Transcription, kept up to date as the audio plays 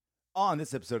On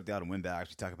this episode of the Autumn Windbags,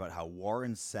 we talk about how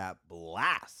Warren Sapp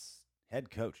blasts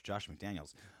head coach Josh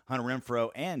McDaniels. Hunter Renfrow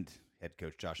and head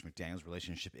coach Josh McDaniels'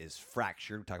 relationship is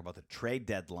fractured. We talk about the trade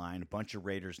deadline, a bunch of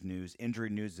Raiders news, injury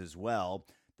news as well,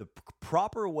 the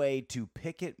proper way to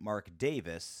picket Mark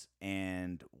Davis,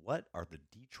 and what are the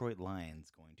Detroit Lions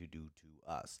going to do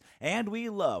to us? And we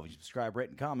love you subscribe, rate,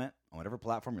 and comment on whatever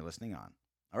platform you're listening on.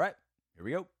 All right, here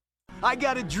we go. I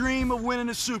got a dream of winning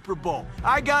a Super Bowl.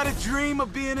 I got a dream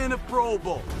of being in a Pro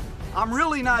Bowl. I'm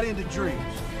really not into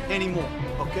dreams anymore,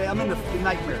 okay? I'm into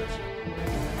nightmares.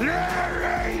 The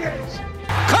Raiders!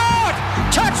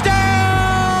 Caught! Touchdown!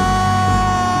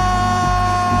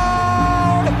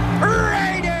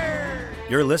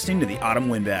 Raiders! You're listening to the Autumn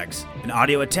Windbags, an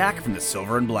audio attack from the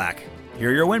Silver and Black.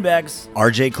 Here are your Windbags,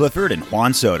 RJ Clifford and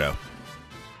Juan Soto.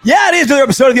 Yeah, it is another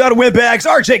episode of the Autumn Windbags.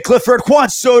 RJ Clifford, Juan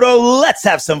Soto. Let's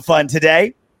have some fun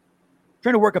today.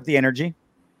 Trying to work up the energy.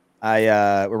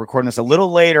 We're recording this a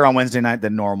little later on Wednesday night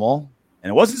than normal,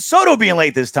 and it wasn't Soto being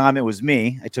late this time. It was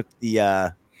me. I took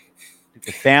the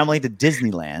family to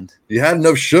Disneyland. You had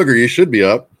enough sugar. You should be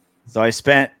up. So I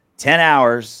spent 10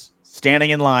 hours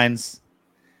standing in lines.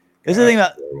 This is the thing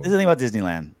about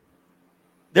Disneyland.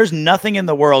 There's nothing in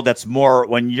the world that's more,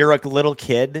 when you're a little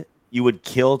kid, you would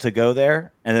kill to go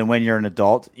there, and then when you're an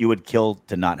adult, you would kill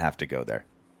to not have to go there.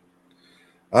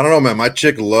 I don't know, man. My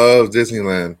chick loves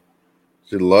Disneyland.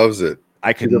 She loves it.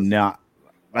 I could not.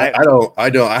 I don't.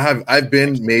 I've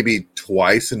been maybe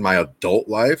twice in my adult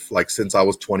life. Like since I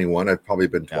was 21, I've probably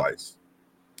been twice.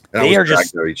 And They I are was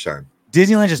just there each time.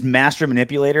 Disneyland, just master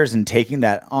manipulators and taking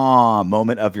that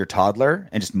moment of your toddler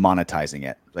and just monetizing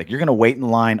it. Like, you're gonna wait in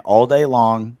line all day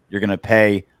long. You're gonna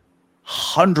pay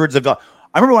hundreds of dollars.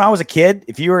 I remember when I was a kid,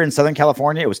 if you were in Southern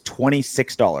California, it was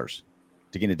 $26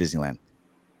 to get into Disneyland.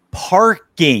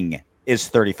 Parking is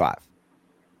 $35.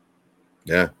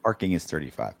 Yeah. Parking is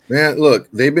 $35. Man, look,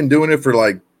 they've been doing it for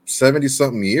like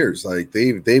 70-something years. Like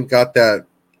they've got that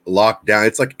locked down.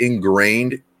 It's like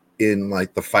ingrained in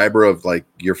like the fiber of like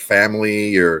your family,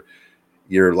 your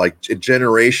like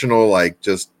generational, like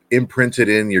just imprinted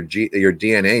in your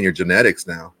DNA and your genetics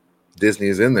now. Disney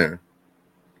is in there.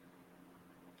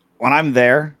 When I'm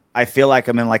there, I feel like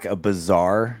I'm in like a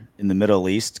bazaar in the Middle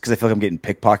East because I feel like I'm getting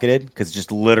pickpocketed because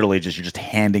just literally you're just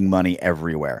handing money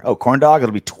everywhere. Oh, corn dog,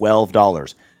 it'll be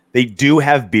 $12. They do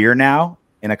have beer now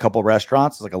in a couple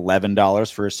restaurants. It's like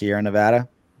 $11 for a Sierra Nevada.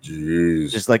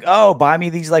 Jeez. Just like, oh, buy me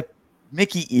these like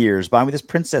Mickey ears. Buy me this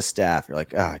princess staff. You're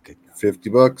like, oh, good. $50,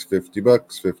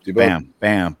 $50. Bam,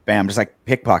 bam, bam. Just like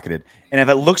pickpocketed. And if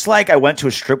it looks like I went to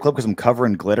a strip club because I'm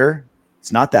covering glitter,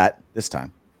 it's not that this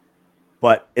time.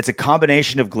 But it's a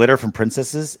combination of glitter from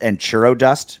princesses and churro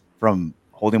dust from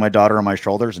holding my daughter on my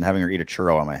shoulders and having her eat a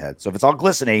churro on my head. So if it's all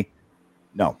glistening,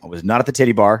 no, I was not at the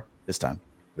titty bar this time.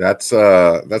 That's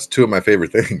two of my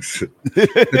favorite things.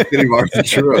 Titty bars and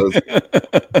churros.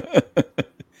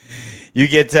 You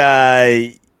get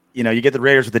you get the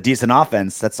Raiders with a decent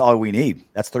offense. That's all we need.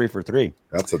 That's 3 for 3.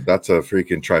 That's a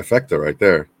freaking trifecta right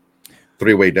there.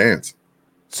 3-way dance.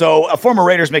 So a former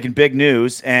Raider's making big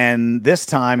news, and this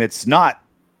time it's not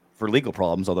for legal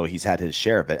problems, although he's had his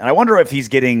share of it. And I wonder if he's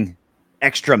getting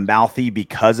extra mouthy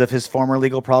because of his former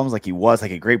legal problems, like he was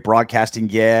like a great broadcasting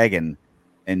gig, and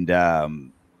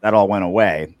that all went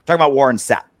away. Talking about Warren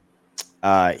Sapp.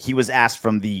 He was asked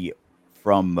from the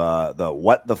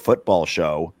What the Football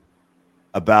show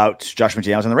about Josh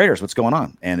McDaniels and the Raiders. What's going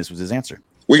on? And this was his answer.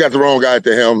 We got the wrong guy at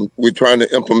the helm. We're trying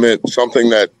to implement something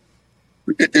that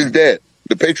is dead.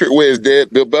 The Patriot way is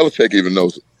dead. Bill Belichick even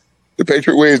knows it. The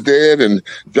Patriot way is dead, and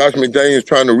Josh McDaniels is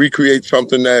trying to recreate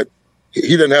something that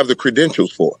he doesn't have the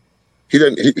credentials for.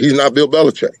 He's not Bill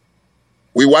Belichick.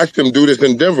 We watched him do this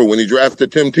in Denver when he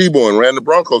drafted Tim Tebow and ran the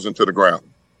Broncos into the ground.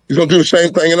 He's going to do the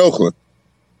same thing in Oakland.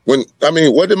 What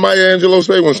did Maya Angelou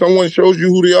say? When someone shows you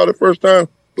who they are the first time,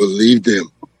 believe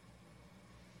them.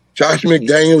 Josh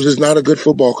McDaniels is not a good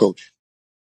football coach.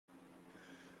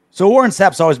 So Warren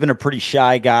Sapp's always been a pretty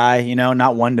shy guy,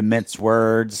 not one to mince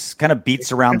words, kind of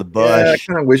beats around the bush. Yeah,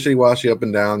 kind of wishy-washy up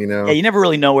and down, Yeah, you never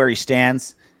really know where he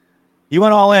stands. He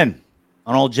went all in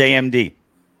on old JMD.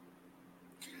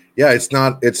 Yeah, it's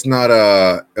not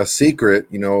a secret.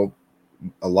 A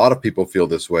lot of people feel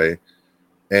this way.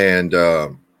 And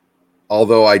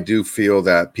although I do feel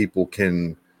that people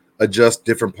can adjust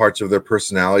different parts of their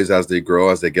personalities as they grow,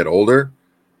 as they get older,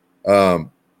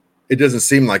 it doesn't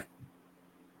seem like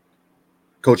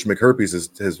Coach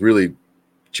McHerpes has really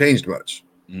changed much.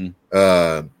 And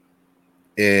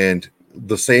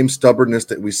the same stubbornness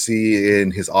that we see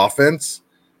in his offense,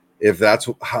 if that's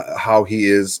how he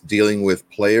is dealing with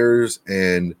players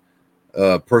and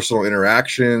personal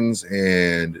interactions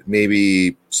and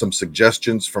maybe some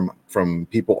suggestions from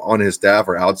people on his staff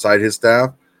or outside his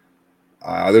staff,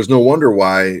 there's no wonder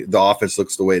why the offense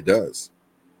looks the way it does.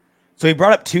 So he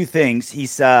brought up two things.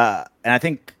 He's and I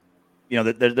think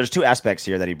there's two aspects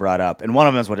here that he brought up, and one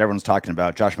of them is what everyone's talking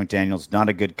about. Josh McDaniels, not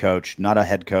a good coach, not a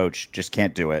head coach, just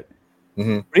can't do it.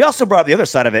 Mm-hmm. But he also brought up the other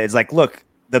side of it. It's like, look,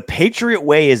 the Patriot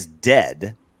way is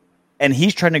dead, and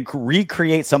he's trying to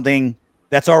recreate something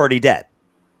that's already dead.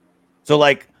 So,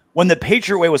 like, when the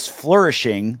Patriot way was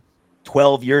flourishing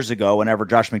 12 years ago, whenever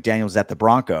Josh McDaniels was at the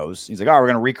Broncos, he's like, oh, we're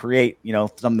going to recreate,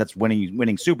 something that's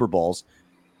winning Super Bowls.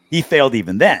 He failed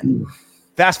even then.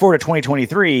 Fast forward to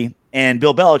 2023, and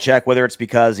Bill Belichick, whether it's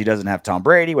because he doesn't have Tom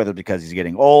Brady, whether it's because he's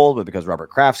getting old, whether because Robert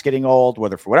Kraft's getting old,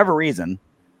 whether for whatever reason,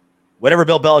 whatever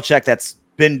Bill Belichick that's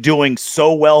been doing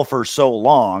so well for so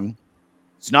long,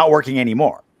 it's not working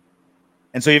anymore.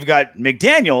 And so you've got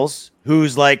McDaniels,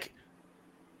 who's like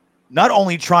not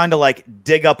only trying to like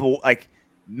dig up, like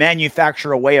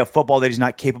manufacture a way of football that he's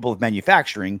not capable of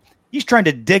manufacturing, he's trying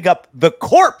to dig up the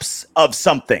corpse of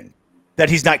something that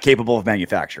he's not capable of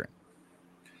manufacturing.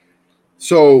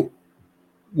 So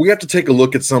we have to take a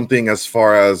look at something as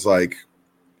far as like,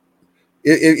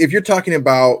 if you're talking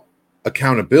about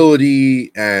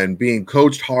accountability and being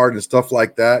coached hard and stuff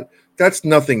like that, that's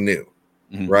nothing new,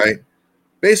 right?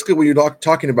 Basically, when you're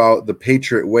talking about the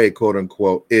Patriot way, quote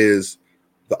unquote, is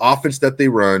the offense that they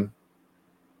run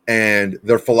and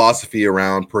their philosophy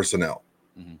around personnel.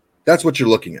 That's what you're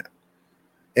looking at.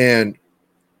 And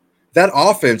that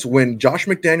offense, when Josh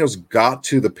McDaniels got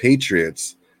to the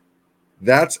Patriots,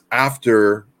 that's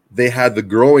after they had the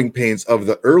growing pains of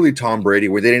the early Tom Brady,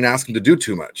 where they didn't ask him to do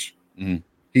too much.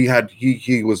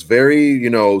 He was very,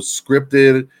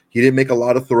 scripted. He didn't make a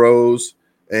lot of throws,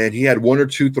 and he had one or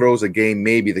two throws a game,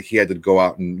 maybe, that he had to go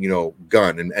out and,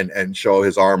 gun and show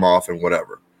his arm off and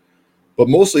whatever. But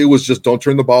mostly it was just, don't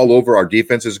turn the ball over. Our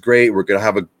defense is great. We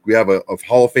have a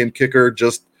Hall of Fame kicker.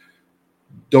 Just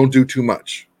don't do too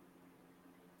much.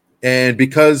 And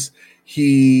because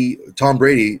Tom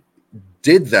Brady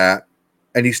did that,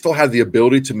 and he still had the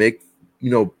ability to make,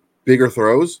 bigger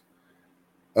throws,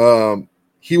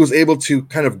 he was able to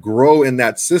kind of grow in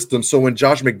that system. So when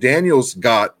Josh McDaniels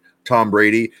got Tom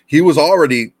Brady, he was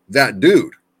already that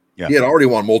dude. Yeah. He had already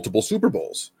won multiple Super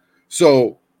Bowls.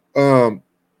 So I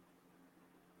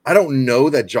don't know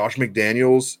that Josh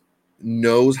McDaniels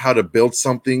knows how to build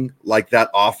something like that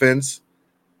offense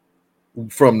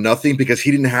from nothing, because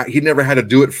he never had to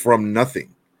do it from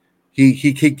nothing.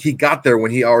 He got there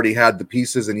when he already had the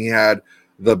pieces and he had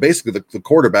basically the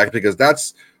quarterback, because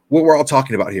that's what we're all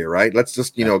talking about here, right? Let's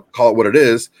just call it what it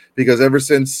is, because ever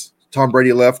since Tom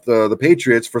Brady left the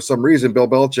Patriots, for some reason Bill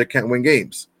Belichick can't win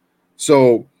games.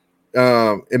 So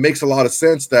it makes a lot of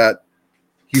sense that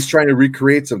he's trying to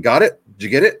recreate some. Got it? Did you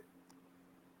get it?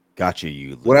 Got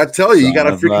you. What I tell you, you got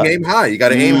to freaking aim high. You got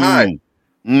to aim high.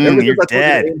 You're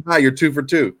dead. Aim high, you're 2 for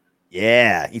 2.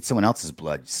 Yeah, eat someone else's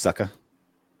blood, you sucker.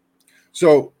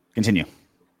 So continue.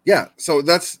 Yeah, so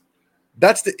that's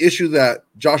the issue that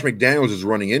Josh McDaniels is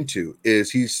running into.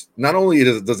 Is he's not only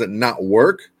does it not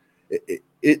work,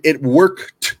 it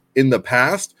worked in the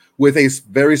past with a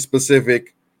very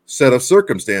specific set of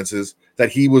circumstances that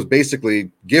he was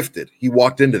basically gifted. He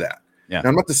walked into that. Yeah. Now,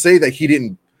 I'm not to say that he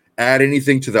didn't add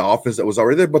anything to the offense that was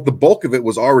already there, but the bulk of it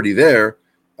was already there.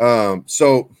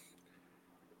 So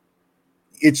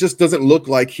it just doesn't look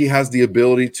like he has the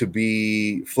ability to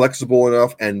be flexible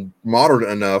enough and modern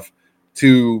enough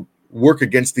to work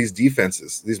against these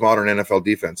defenses, these modern NFL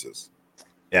defenses.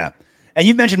 Yeah. And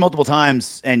you've mentioned multiple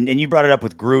times, and you brought it up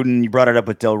with Gruden, you brought it up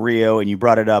with Del Rio, and you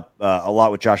brought it up a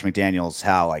lot with Josh McDaniels,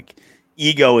 how like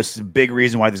ego is a big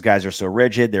reason why these guys are so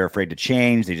rigid. They're afraid to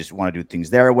change. They just want to do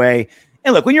things their way.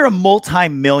 And look, when you're a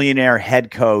multi-millionaire head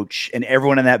coach and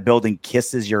everyone in that building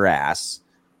kisses your ass,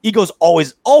 ego's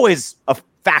always a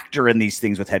factor in these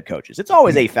things with head coaches. It's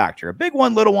always a factor, a big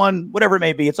one, little one, whatever it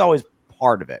may be. It's always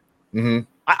part of it.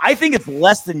 I think it's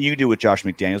less than you do with Josh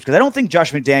McDaniels, because I don't think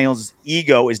Josh McDaniels'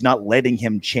 ego is not letting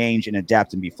him change and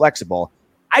adapt and be flexible.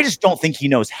 I just don't think he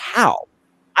knows how.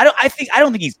 I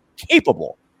don't think he's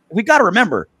capable. We got to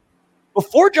remember,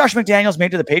 before Josh McDaniels made it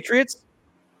to the Patriots,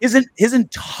 his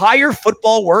entire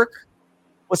football work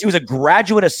was he was a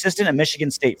graduate assistant at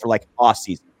Michigan State for like off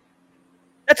season.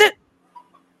 That's it.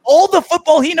 All the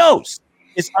football he knows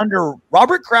is under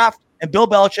Robert Kraft and Bill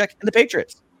Belichick and the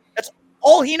Patriots. That's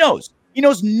all he knows. He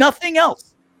knows nothing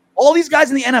else. All these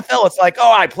guys in the NFL, it's like,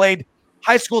 oh, I played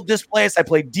high school displays. I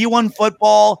played D1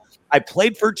 football. I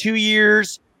played for 2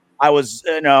 years. I was,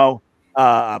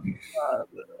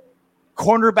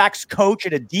 cornerbacks coach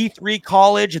at a D3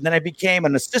 college, and then I became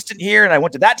an assistant here, and I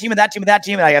went to that team and that team and that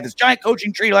team, and I had this giant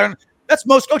coaching tree. That's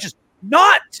most coaches.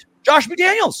 Not Josh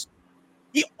McDaniels.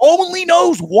 He only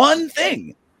knows one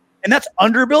thing, and that's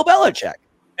under Bill Belichick.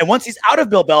 And once he's out of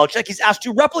Bill Belichick, he's asked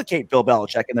to replicate Bill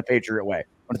Belichick in the Patriot way.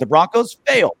 When the Broncos,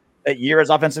 failed. That year as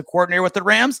offensive coordinator with the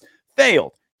Rams,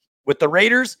 failed. With the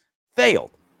Raiders,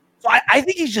 failed. So I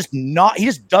think he's just not, he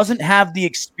just doesn't have the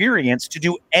experience to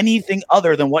do anything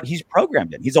other than what he's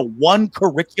programmed in. He's a one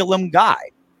curriculum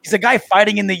guy. He's a guy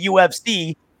fighting in the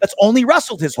UFC that's only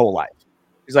wrestled his whole life.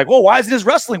 He's like, well, why isn't his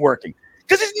wrestling working?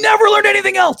 Because he's never learned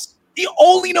anything else. He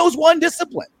only knows one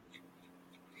discipline.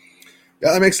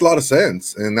 Yeah, that makes a lot of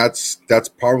sense. And that's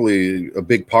probably a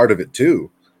big part of it too.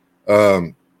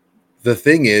 The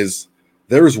thing is,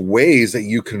 there's ways that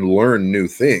you can learn new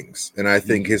things. And I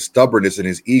think his stubbornness and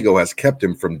his ego has kept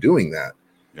him from doing that.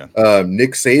 Yeah.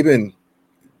 Nick Saban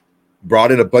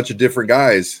brought in a bunch of different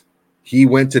guys. He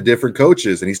went to different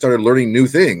coaches and he started learning new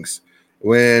things.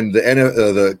 When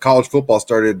the college football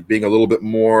started being a little bit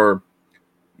more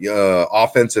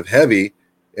offensive heavy,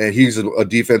 and he's a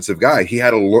defensive guy, he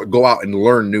had to go out and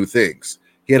learn new things.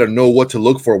 He had to know what to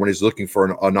look for when he's looking for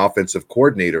an offensive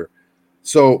coordinator.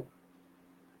 So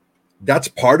that's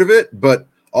part of it, but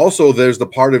also there's the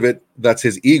part of it that's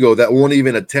his ego that won't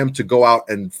even attempt to go out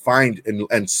and find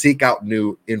and seek out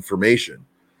new information.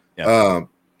 Yeah.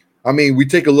 I mean, we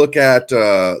take a look at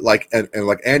like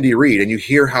Andy Reid, and you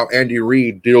hear how Andy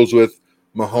Reid deals with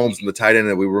Mahomes and the tight end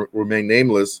that we remain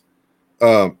nameless.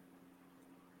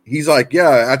 He's like,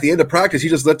 yeah, at the end of practice, he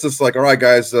just lets us like, all right,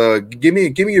 guys, give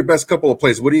me your best couple of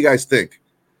plays. What do you guys think?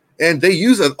 And they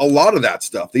use a lot of that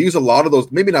stuff. They use a lot of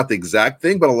those, maybe not the exact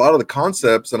thing, but a lot of the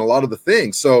concepts and a lot of the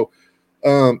things. So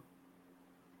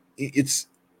it's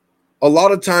a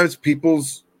lot of times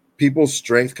people's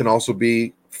strength can also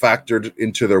be factored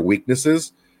into their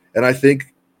weaknesses. And I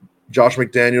think Josh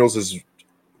McDaniels'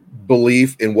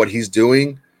 belief in what he's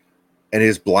doing and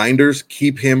his blinders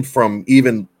keep him from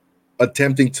even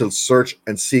attempting to search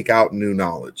and seek out new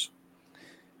knowledge.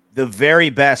 The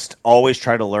very best always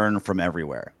try to learn from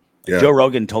everywhere. Yeah. Joe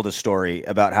Rogan told a story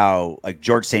about how like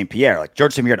George St. Pierre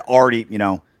had already,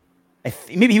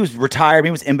 maybe he was retired, maybe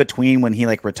he was in between when he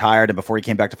like retired and before he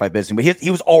came back to fight business, but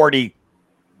he was already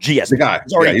GS. The guy.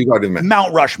 He's already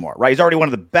Mount Rushmore, right? He's already one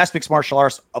of the best mixed martial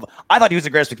artists I thought he was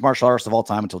the greatest mixed martial artist of all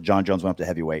time until John Jones went up to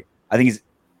heavyweight. I think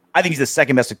he's the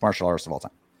second best mixed martial artist of all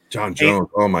time. John Jones.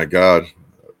 Oh my God.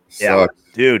 Yeah,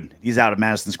 dude, he's out of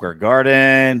Madison Square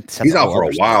Garden. He's out for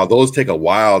a while. Those take a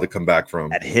while to come back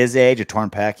from. At his age, a torn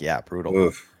pec, yeah, brutal.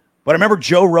 Oof. But I remember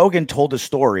Joe Rogan told a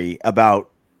story about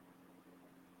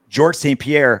George St.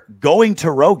 Pierre going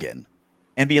to Rogan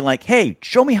and being like, hey,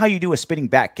 show me how you do a spinning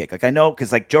back kick. Like I know,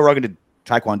 because like Joe Rogan did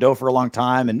Taekwondo for a long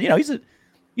time, and he's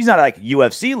not like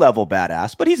UFC level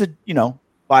badass, but he's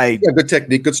good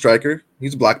technique, good striker.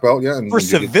 He's a black belt, yeah. For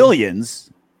civilians.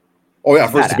 Oh yeah,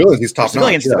 for civilians, he's top notch.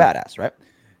 Civilians, he's a badass, right?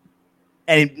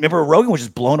 And remember, Rogan was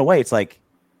just blown away. It's like,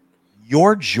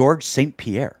 you're George St.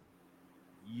 Pierre.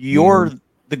 You're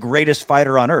the greatest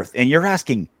fighter on earth, and you're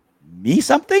asking me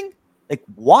something? Like,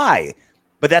 why?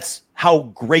 But that's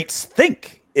how greats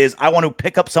think, is I want to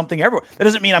pick up something everywhere. That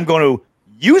doesn't mean I'm going to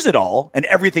use it all, and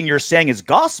everything you're saying is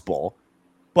gospel,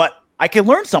 but I can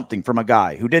learn something from a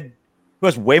guy who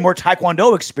has way more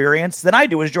Taekwondo experience than I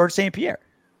do as George St. Pierre.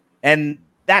 And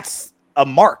that's a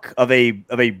mark of a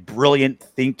brilliant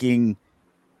thinking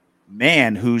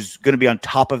man who's going to be on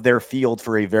top of their field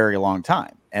for a very long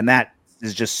time. And that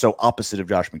is just so opposite of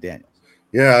Josh McDaniels.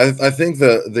 Yeah, I think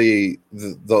the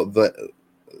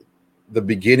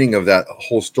beginning of that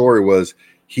whole story was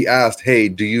he asked, hey,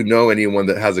 do you know anyone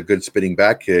that has a good spinning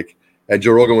back kick? And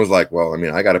Joe Rogan was like, well, I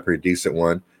mean, I got a pretty decent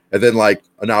one. And then like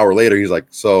an hour later, he's like,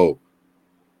 so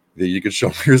you could show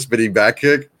me your spinning back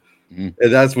kick? And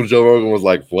that's when Joe Rogan was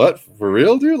like, what? For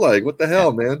real, dude? Like, what the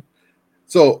hell, man?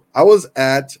 So I was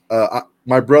at,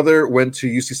 my brother went to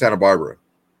UC Santa Barbara.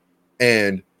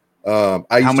 And how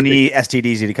many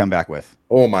STDs did he come back with?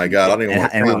 Oh my God. I don't even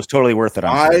and it was totally worth it.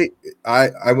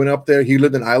 I went up there. He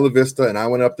lived in Isla Vista, and I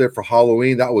went up there for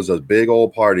Halloween. That was a big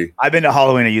old party. I've been to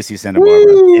Halloween at UC Santa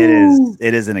Barbara.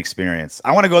 It is an experience.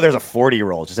 I want to go there as a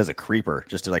 40-year-old, just as a creeper,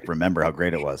 just to like remember how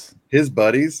great it was. His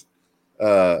buddies, he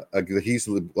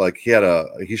shared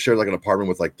like an apartment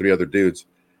with like 3 other dudes,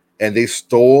 and they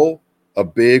stole a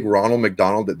big Ronald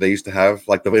McDonald that they used to have,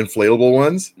 like the inflatable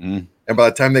ones. And by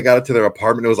the time they got it to their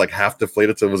apartment, it was like half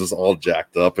deflated, so it was just all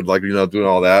jacked up and like doing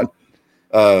all that.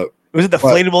 Was it the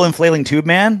inflatable inflating tube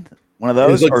man? One of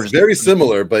those? It was very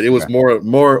similar, but it was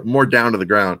more down to the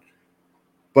ground.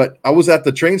 But I was at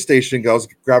the train station. I was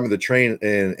grabbing the train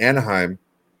in Anaheim,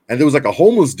 and there was like a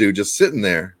homeless dude just sitting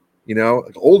there, like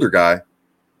an older guy.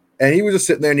 And he was just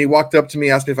sitting there, and he walked up to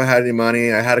me, asked me if I had any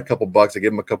money. I had a couple bucks. I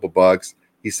gave him a couple bucks.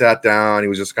 He sat down. He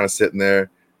was just kind of sitting there.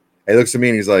 And he looks at me,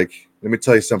 and he's like, let me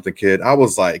tell you something, kid. I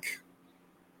was like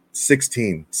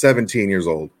 16, 17 years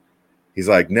old. He's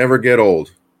like, never get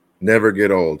old. Never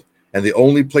get old. And the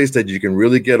only place that you can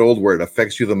really get old where it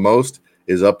affects you the most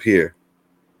is up here.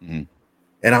 Mm-hmm.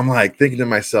 And I'm like thinking to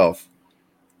myself,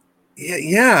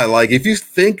 yeah, like if you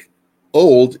think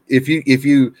old, if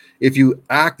you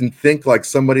act and think like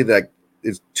somebody that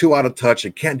is too out of touch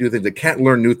and can't do things, that can't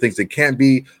learn new things, that can't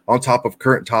be on top of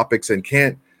current topics and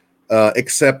can't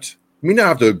accept, I mean, not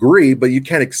have to agree, but you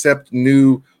can't accept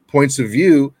new points of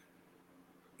view.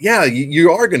 Yeah,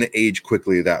 you are going to age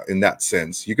quickly in that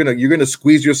sense. You're gonna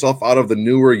squeeze yourself out of the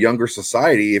newer, younger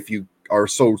society if you are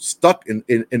so stuck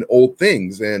in old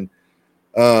things. And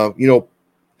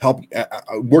help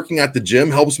working at the gym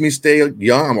helps me stay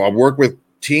young. I work with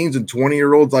teens and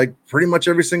 20-year-olds like pretty much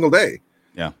every single day.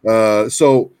 Yeah.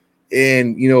 So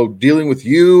dealing with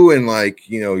you and like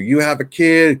you have a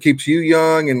kid, it keeps you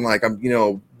young, and like I'm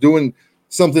doing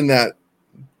something that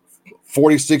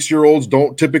 46-year-olds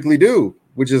don't typically do,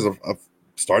 which is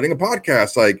starting a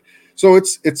podcast. Like, so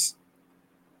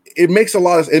it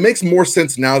makes more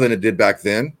sense now than it did back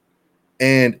then.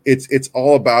 And it's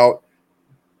all about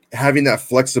having that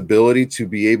flexibility to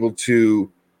be able to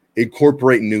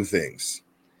incorporate new things.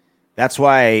 That's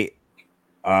why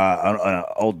an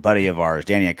old buddy of ours,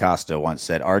 Danny Acosta, once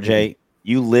said, RJ,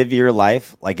 you live your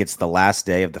life like it's the last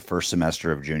day of the first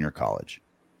semester of junior college.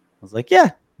 I was like, yeah,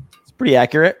 it's pretty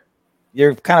accurate.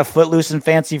 You're kind of footloose and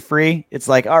fancy free. It's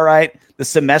like, all right, the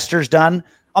semester's done.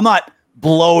 I'm not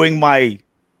blowing my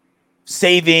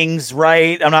savings,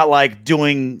 right? I'm not like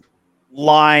doing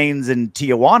lines in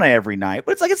Tijuana every night,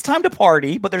 but it's like it's time to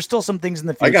party. But there's still some things in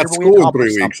the future. I got school in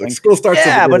 3 weeks. Like, school starts.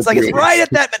 Yeah, but it's like it's right at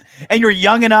that, and you're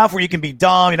young enough where you can be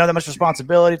dumb. You don't have that much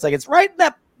responsibility. It's like it's right in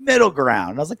that middle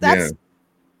ground. And I was like, that's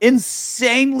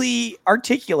insanely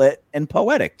articulate and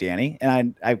poetic, Danny.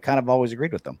 And I kind of always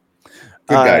agreed with them.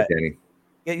 Good guy, Danny.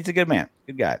 Yeah, he's a good man.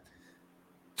 Good guy.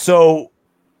 So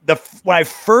when I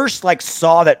first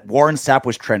saw that Warren Sapp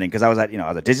was trending, because I was at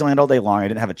Disneyland all day long. I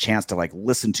didn't have a chance to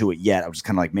listen to it yet. I was just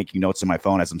kind of making notes on my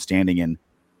phone as I'm standing in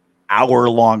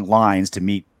hour-long lines to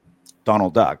meet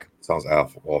Donald Duck. Sounds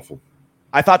awful.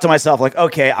 I thought to myself,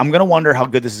 okay, I'm going to wonder how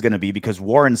good this is going to be, because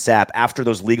Warren Sapp, after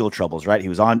those legal troubles, right? He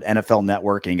was on NFL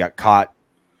Network and he got caught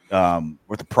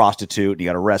with a prostitute and he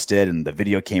got arrested and the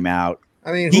video came out.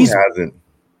 I mean, who hasn't?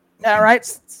 Yeah, right.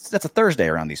 That's a Thursday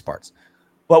around these parts.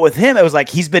 But with him, it was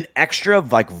he's been extra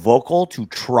vocal to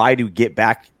try to get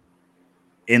back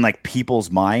in people's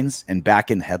minds and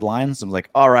back in headlines. I'm like,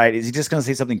 all right, is he just going to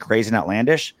say something crazy and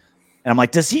outlandish? And I'm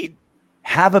like, does he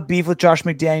have a beef with Josh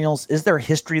McDaniels? Is there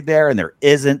history there? And there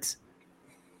isn't.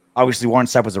 Obviously, Warren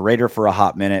Sapp was a Raider for a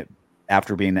hot minute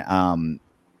after being with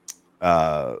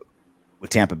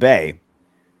Tampa Bay.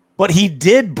 But he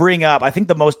did bring up, I think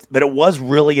that it was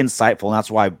really insightful, and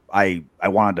that's why I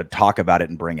wanted to talk about it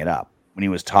and bring it up, when he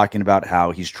was talking about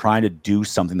how he's trying to do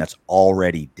something that's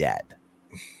already dead.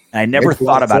 And I never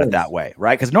thought about it that way,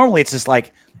 right? Because normally it's just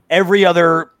every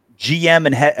other GM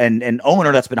and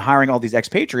owner that's been hiring all these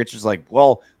expatriates is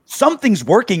well, something's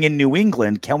working in New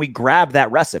England. Can we grab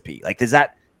that recipe?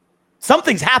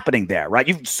 Something's happening there,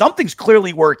 right? Something's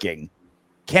clearly working.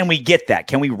 Can we get that?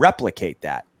 Can we replicate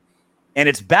that? And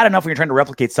it's bad enough when you're trying to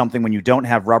replicate something when you don't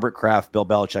have Robert Kraft, Bill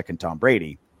Belichick, and Tom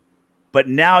Brady. But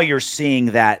now you're seeing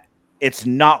that it's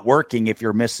not working if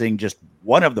you're missing just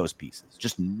one of those pieces,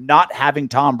 just not having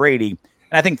Tom Brady.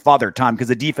 And I think Father Time, because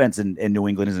the defense in New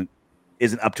England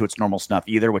isn't up to its normal snuff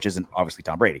either, which isn't obviously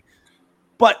Tom Brady.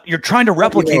 But you're trying to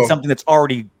replicate something that's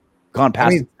already gone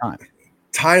past its time.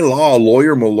 Ty Law,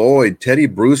 Lawyer Malloy, Teddy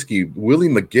Bruschi, Willie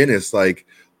McGinnis,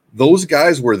 those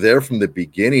guys were there from the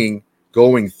beginning,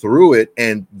 going through it,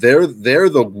 and they're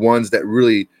the ones that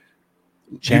really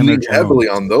lean heavily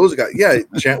on those guys. Yeah,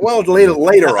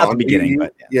 later on, the beginning,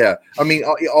 but yeah. I mean,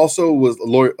 he also was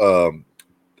lawyer. I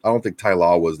don't think Ty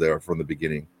Law was there from the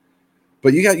beginning,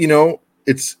 but you got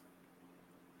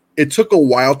it took a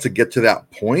while to get to that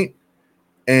point,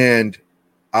 and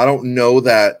I don't know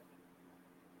that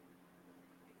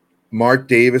Mark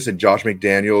Davis and Josh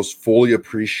McDaniels fully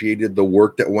appreciated the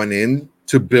work that went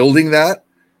into building that.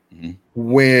 Mm-hmm.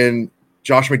 When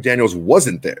Josh McDaniels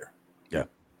wasn't there,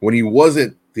 when he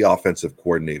wasn't the offensive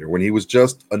coordinator, when he was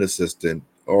just an assistant,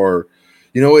 or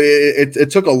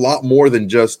it took a lot more than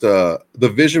just the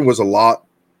vision was a lot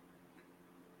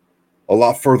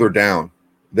further down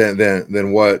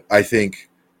than what I think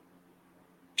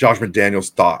Josh McDaniels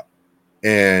thought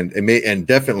and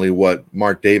definitely what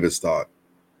Mark Davis thought.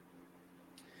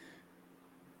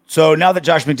 So now that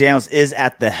Josh McDaniels is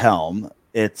at the helm,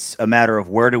 it's a matter of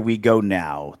where do we go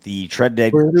now? The trade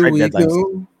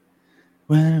deadlines.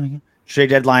 Trade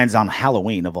deadlines on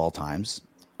Halloween of all times.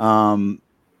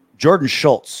 Jordan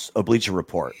Schultz of Bleacher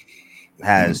Report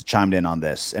has chimed in on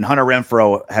this, and Hunter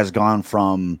Renfrow has gone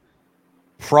from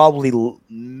probably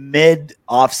mid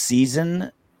off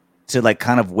season to like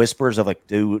kind of whispers of like,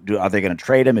 are they going to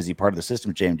trade him? Is he part of the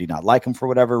system? JMD not like him for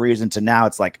whatever reason. To now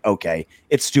it's like, okay,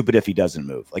 it's stupid if he doesn't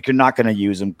move. Like, you're not going to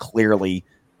use him. Clearly,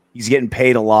 he's getting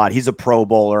paid a lot. He's a Pro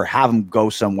Bowler. Have him go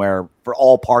somewhere for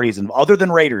all parties, and other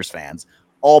than Raiders fans,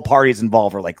 all parties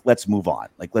involved are like, let's move on.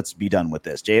 Like, let's be done with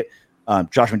this.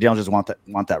 Josh McDaniels doesn't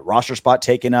want that roster spot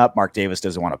taken up. Mark Davis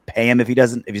doesn't want to pay him if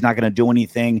he's not going to do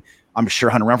anything. I'm sure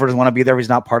Hunter Renfrow doesn't want to be there if he's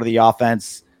not part of the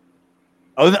offense.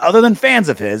 Other than fans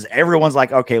of his, everyone's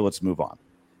like, okay, let's move on.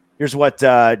 Here's what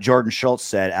Jordan Schultz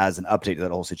said as an update to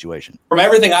that whole situation. From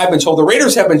everything I've been told, the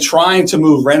Raiders have been trying to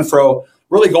move Renfrow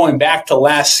really going back to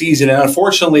last season. And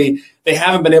unfortunately, they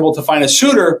haven't been able to find a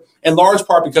suitor, in large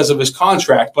part because of his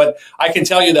contract. But I can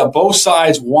tell you that both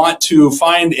sides want to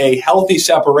find a healthy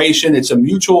separation. It's a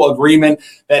mutual agreement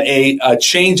that a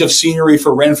change of scenery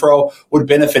for Renfrow would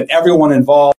benefit everyone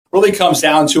involved. Really comes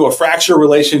down to a fractured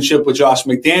relationship with Josh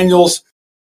McDaniels.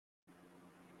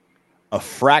 A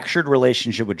fractured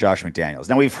relationship with Josh McDaniels.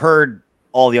 Now, we've heard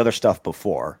all the other stuff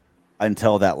before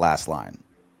until that last line.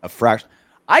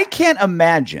 I can't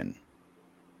imagine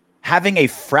having a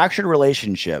fractured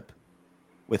relationship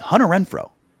with Hunter Renfrow.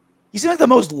 He seems like the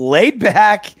most laid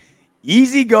back,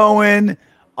 easygoing,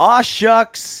 aw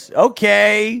shucks,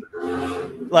 okay.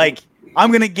 Like,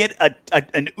 I'm going to get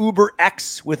an Uber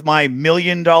X with my $1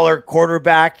 million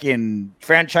quarterback and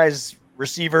franchise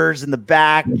receivers in the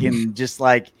back, and just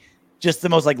the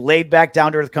most like laid back,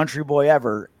 down to earth country boy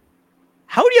ever.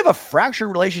 How do you have a fractured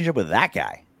relationship with that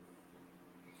guy?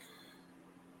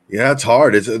 Yeah, it's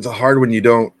hard. It's hard when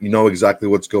you know exactly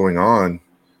what's going on.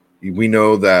 We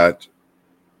know that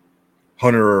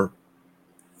Hunter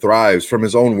thrives, from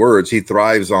his own words, he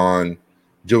thrives on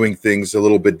doing things a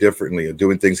little bit differently,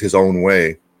 doing things his own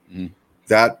way. Mm-hmm.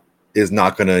 That is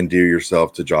not going to endear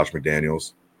yourself to Josh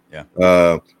McDaniels.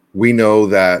 Yeah. We know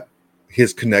that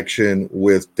his connection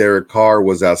with Derek Carr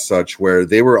was as such, where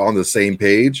they were on the same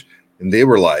page and they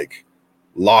were like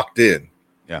locked in.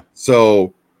 Yeah.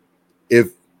 So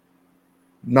if,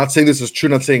 not saying this is true,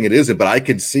 not saying it isn't, but I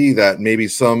could see that maybe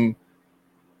some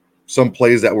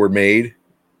plays that were made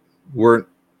weren't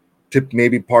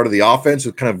maybe part of the offense.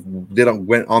 It kind of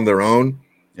went on their own.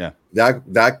 Yeah. As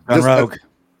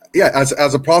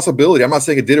a possibility. I'm not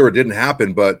saying it did or it didn't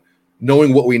happen, but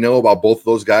knowing what we know about both of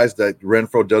those guys, that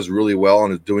Renfrow does really well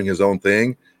and is doing his own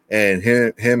thing, and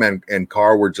him and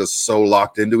Carr were just so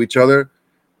locked into each other.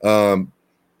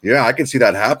 Yeah, I can see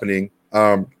that happening.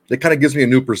 It kind of gives me a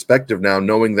new perspective now,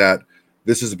 knowing that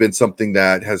this has been something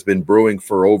that has been brewing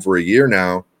for over a year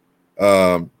now.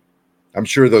 I'm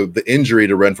sure the injury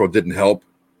to Renfrow didn't help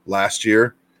last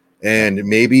year, and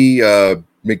maybe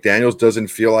McDaniels doesn't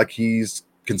feel like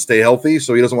can stay healthy,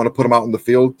 so he doesn't want to put him out in the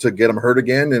field to get him hurt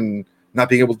again and not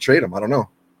being able to trade him. I don't know.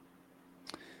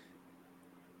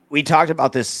 We talked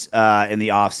about this in the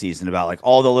offseason about like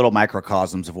all the little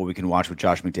microcosms of what we can watch with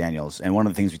Josh McDaniels. And one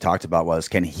of the things we talked about was,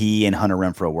 can he and Hunter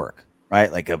Renfrow work, right?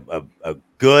 Like a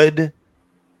good,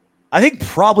 I think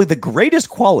probably the greatest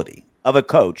quality of a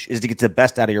coach is to get the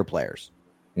best out of your players.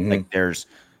 Mm-hmm. Like there's,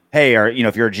 hey,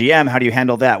 if you're a GM, how do you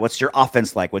handle that? What's your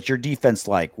offense like? What's your defense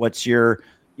like? What's your,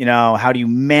 how do you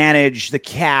manage the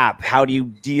cap? How do you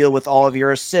deal with all of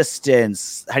your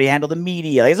assistants? How do you handle the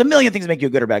media? There's a million things that make you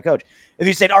a good or bad coach. If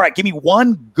you said, all right, give me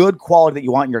one good quality that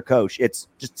you want in your coach, it's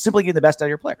just simply getting the best out of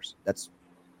your players. That's,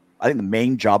 I think, the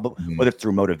main job, whether it's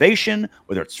through motivation,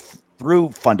 whether it's through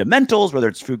fundamentals, whether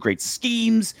it's through great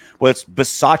schemes, whether it's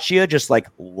Bisaccia, just like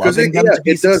loving them to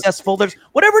be successful. There's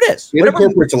whatever it is. It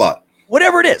incorporates a lot.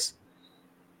 Whatever it is.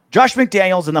 Josh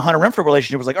McDaniels and the Hunter Renfrow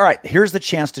relationship was like, all right, here's the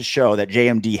chance to show that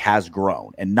JMD has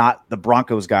grown and not the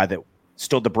Broncos guy that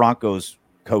still the Broncos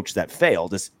coach that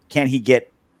failed. Can he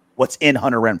get what's in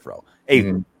Hunter Renfrow?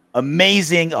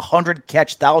 Amazing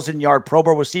 100-catch, 1,000-yard Pro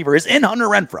Bowl receiver is in Hunter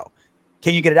Renfrow.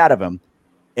 Can you get it out of him?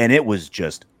 And it was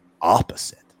just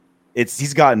opposite.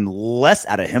 He's gotten less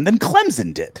out of him than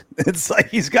Clemson did. It's like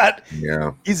he's got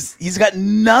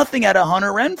nothing out of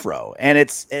Hunter Renfrow, and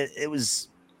it was.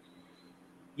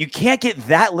 You can't get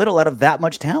that little out of that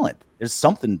much talent. There's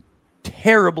something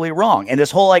terribly wrong. And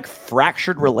this whole like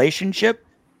fractured relationship,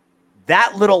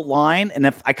 that little line, and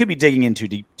if I could be digging into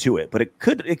deep to it, but it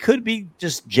could be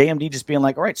just JMD just being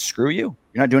like, all right, screw you.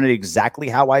 You're not doing it exactly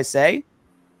how I say.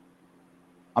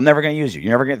 I'm never going to use you.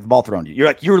 You're never going to get the ball thrown to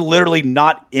you. You're literally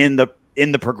not in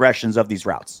the progressions of these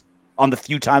routes on the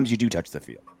few times you do touch the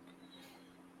field.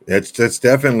 It's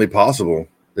definitely possible.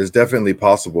 It's definitely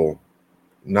possible.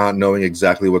 Not knowing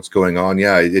exactly what's going on.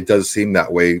 Yeah, it does seem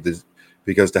that way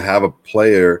because to have a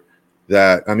player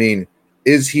that, I mean,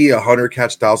 is he a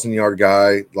 100-catch, 1,000-yard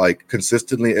guy like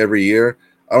consistently every year?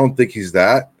 I don't think he's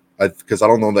that, because I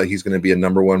don't know that he's going to be a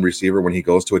number one receiver when he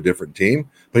goes to a different team,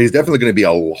 but he's definitely going to be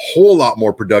a whole lot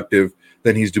more productive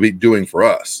than he's doing for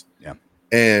us. Yeah.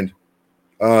 And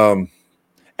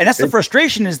that's the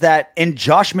frustration, is that in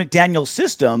Josh McDaniels'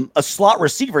 system, a slot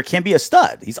receiver can be a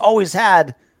stud. He's always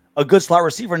had a good slot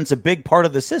receiver, and it's a big part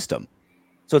of the system.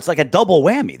 So it's like a double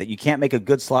whammy that you can't make a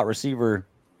good slot receiver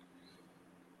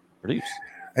produce.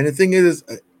 And the thing is,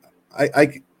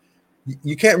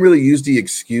 you can't really use the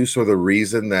excuse or the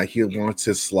reason that he wants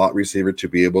his slot receiver to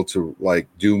be able to like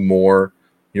do more,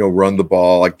 run the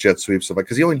ball, like jet sweep stuff,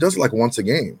 because he only does it like once a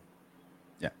game.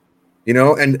 Yeah.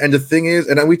 And the thing is,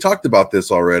 and we talked about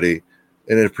this already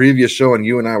in a previous show, and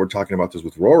you and I were talking about this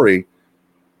with Rory.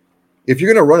 If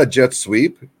you're going to run a jet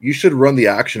sweep, you should run the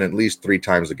action at least 3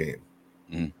 times a game.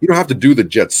 Mm. You don't have to do the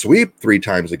jet sweep 3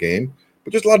 times a game,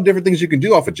 but there's a lot of different things you can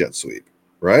do off a jet sweep,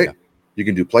 right? Yeah. You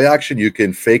can do play action. You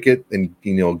can fake it and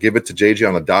give it to JJ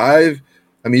on a dive.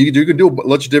 I mean, you can do a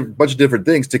bunch of different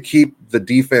things to keep the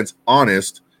defense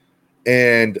honest.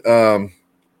 And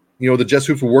the jet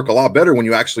sweeps will work a lot better when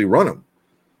you actually run them.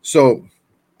 So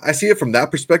I see it from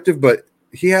that perspective. But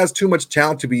he has too much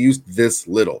talent to be used this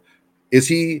little.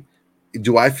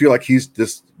 Do I feel like he's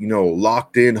this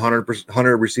locked in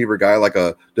 100 receiver guy like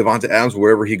a Devonta Adams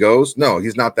wherever he goes? No,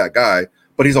 he's not that guy.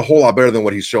 But he's a whole lot better than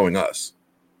what he's showing us.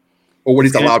 Or what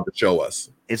he's allowed to show us.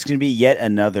 It's going to be yet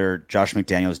another Josh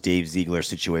McDaniels, Dave Ziegler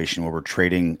situation where we're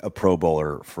trading a Pro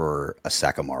Bowler for a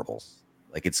sack of marbles.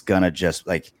 Like, it's going to just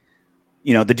the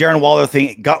Darren Waller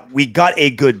thing, we got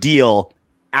a good deal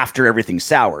after everything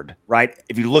soured, right?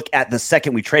 If you look at the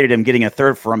second we traded him, getting a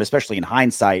third for him, especially in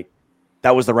hindsight,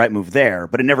 that was the right move there,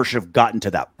 but it never should have gotten to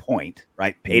that point,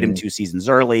 right? Paid him 2 seasons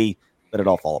early, let it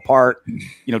all fall apart.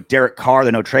 Derek Carr,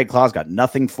 the no trade clause, got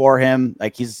nothing for him.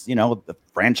 Like, he's, the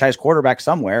franchise quarterback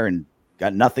somewhere and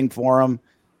got nothing for him.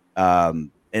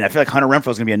 And I feel like Hunter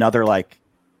Renfrow is going to be another,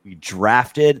 we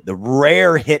drafted the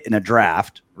rare hit in a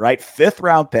draft, right? 5th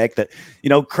round pick that,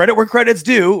 credit where credit's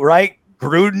due, right?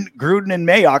 Gruden and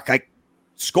Mayock,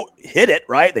 hit it,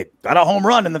 right? They got a home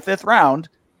run in the 5th round,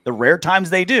 the rare times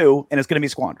they do, and it's going to be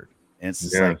squandered. And it's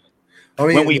just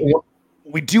when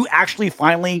we do actually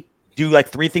finally do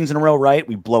 3 things in a row right,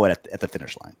 we blow it at the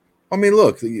finish line. I mean,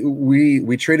 look,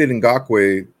 we traded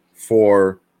Ngakoue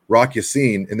for Rock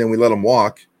Yassin, and then we let him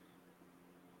walk.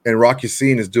 And Rock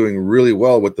Yassin is doing really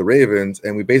well with the Ravens,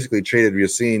 and we basically traded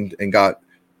Yassin and got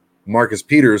Marcus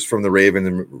Peters from the Ravens,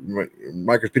 and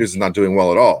Marcus Peters is not doing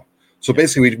well at all. So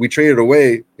basically, we traded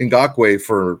away Ngakoue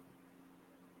for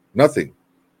nothing.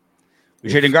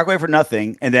 We traded Ngakoue for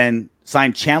nothing, and then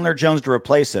signed Chandler Jones to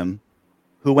replace him,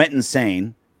 who went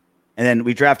insane. And then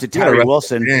we drafted Tyree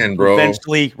Wilson, who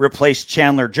eventually replaced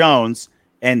Chandler Jones,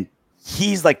 and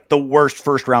he's the worst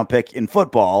first-round pick in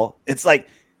football. It's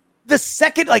the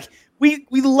second, we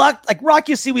lucked, Rock,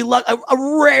 we lucked a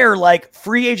rare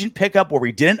free agent pickup where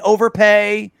we didn't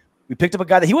overpay. We picked up a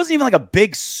guy that he wasn't even a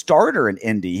big starter in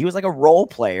Indy. He was a role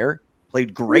player,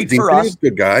 played great for us. He's a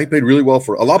good guy. He played really well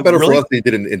a lot better for us than he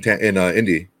did in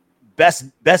Indy.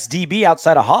 Best DB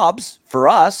outside of Hobbs for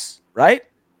us, right?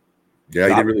 Yeah,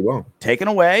 he did really well. Taken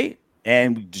away,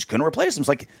 and we just couldn't replace him.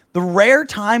 It's the rare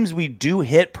times we do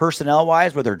hit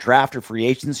personnel-wise, whether draft or free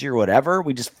agency or whatever,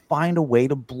 we just find a way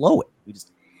to blow it.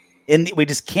 We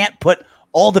just can't put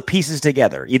all the pieces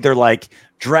together. Either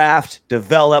draft,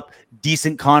 develop,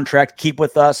 decent contract, keep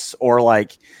with us, or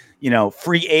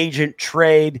free agent,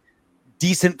 trade,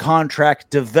 decent contract,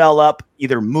 develop,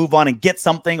 either move on and get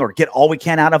something or get all we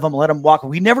can out of them, let them walk.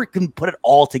 We never can put it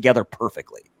all together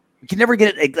perfectly. We can never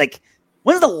get it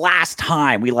when's the last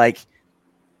time we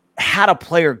had a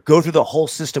player go through the whole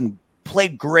system, play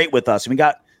great with us, and we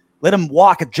let him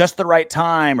walk at just the right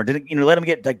time, or did let him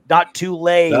get not too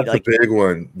late? That's a big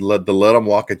one. Let him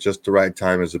walk at just the right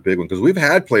time is a big one, because we've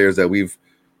had players that we've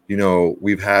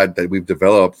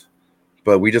developed,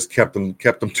 but we just kept them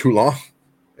too long,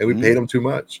 and we paid them too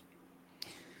much.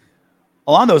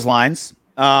 Along those lines,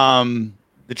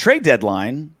 the trade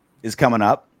deadline is coming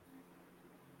up.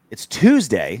 It's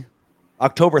Tuesday,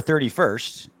 October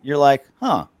 31st. You're like,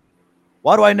 huh,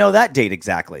 why do I know that date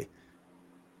exactly?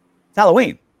 It's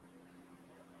Halloween.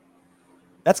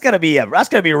 That's gotta be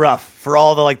rough for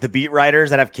all the beat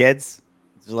writers that have kids.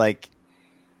 It's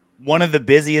one of the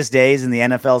busiest days in the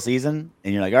NFL season,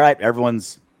 and you're all right,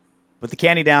 everyone's Put the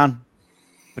candy down.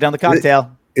 Put down the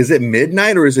cocktail. Is it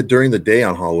midnight or is it during the day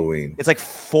on Halloween? It's like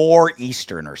 4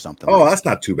 Eastern or something. Oh, that's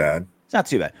not too bad. It's not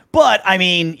too bad. But I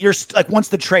mean, you're like, once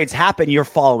the trades happen, you're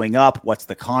following up. What's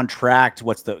the contract?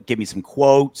 Give me some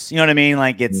quotes. You know what I mean?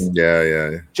 Like it's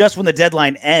just when the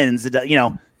deadline ends,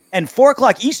 and 4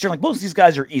 o'clock Eastern, like most of these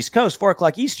guys are East Coast, 4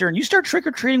 o'clock Eastern, you start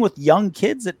trick-or-treating with young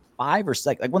kids at 5 or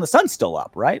 6, like when the sun's still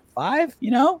up, right? 5,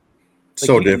 Like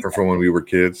so different from when we were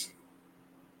kids.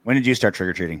 When did you start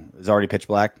trick-or-treating? It was already pitch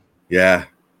black? Yeah.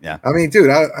 Yeah. I mean, dude,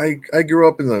 I grew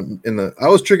up I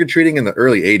was trick-or-treating in the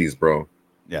early 80s, bro.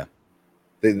 Yeah.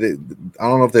 I don't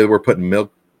know if they were putting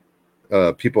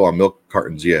people on milk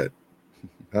cartons yet.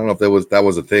 I don't know if that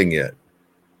was a thing yet.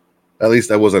 At least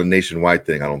that wasn't a nationwide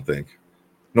thing, I don't think.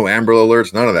 No Amber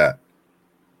Alerts, none of that.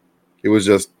 It was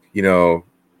just,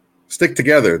 stick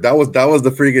together. That was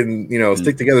the freaking,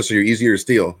 stick together so you're easier to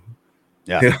steal.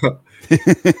 Yeah.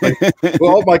 Well,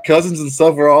 all my cousins and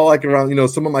stuff were all like around,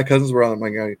 some of my cousins were on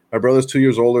my brother's 2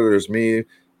 years older. There's me.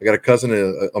 I got a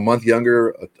cousin a month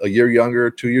younger, a year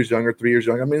younger, 2 years younger, 3 years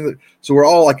younger. I mean, so we're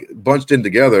all like bunched in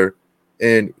together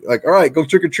and like, all right, go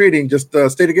trick-or-treating. Just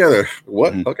stay together.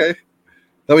 What? Mm-hmm. Okay.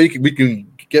 That way we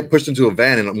can get pushed into a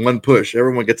van in one push.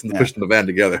 Everyone gets pushed in the van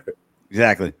together.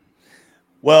 Exactly.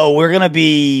 Well, we're going to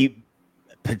be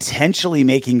potentially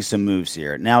making some moves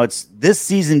here. Now it's this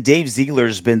season, Dave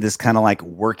Ziegler's been this kind of like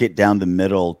work it down the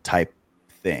middle type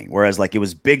thing. Whereas like it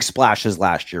was big splashes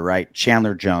last year, right?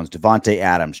 Chandler Jones, Devontae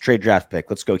Adams, trade draft pick.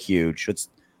 Let's go huge. Let's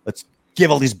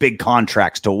give all these big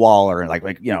contracts to Waller and like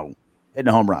hitting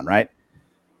a home run, right?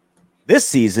 This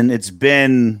season, it's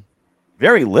been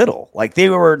very little. Like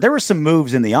there were some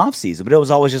moves in the offseason, but it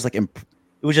was always just like it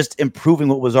was just improving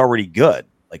what was already good.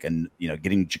 Like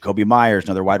getting Jacoby Myers,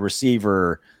 another wide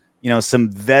receiver, some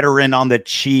veteran on the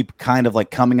cheap, kind of like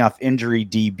coming off injury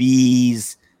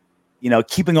DBs.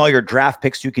 Keeping all your draft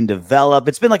picks you can develop.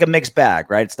 It's been like a mixed bag,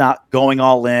 right? It's not going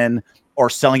all in or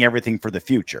selling everything for the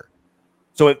future.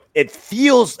 So it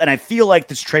feels, and I feel like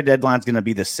this trade deadline is going to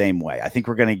be the same way. I think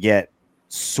we're going to get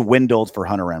swindled for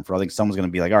Hunter Renfrow. I think someone's going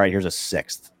to be like, all right, here's a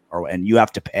 6th, and you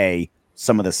have to pay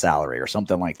some of the salary or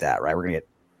something like that, right? We're going to get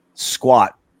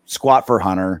squat for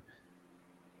Hunter.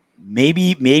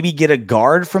 Maybe get a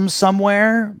guard from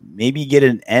somewhere, maybe get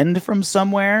an end from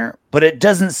somewhere, but it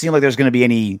doesn't seem like there's going to be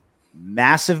any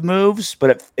massive moves,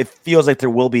 but it feels like there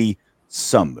will be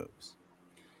some moves.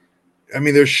 I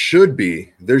mean, there should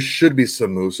be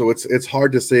some moves. So it's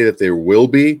hard to say that there will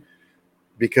be,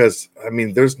 because I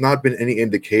mean, there's not been any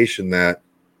indication that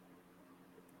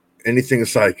anything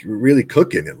is like really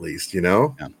cooking, at least, Yeah.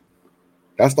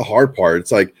 That's the hard part.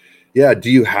 It's like, yeah,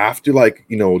 do you have to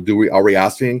are we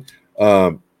asking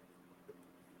Dave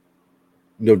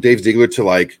Ziegler to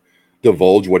like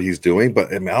divulge what he's doing?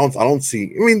 But I mean, I don't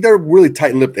see. I mean, they're really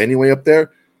tight-lipped anyway up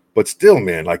there, but still,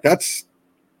 man, like that's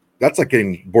like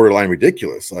getting borderline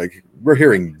ridiculous. Like we're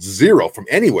hearing zero from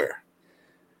anywhere.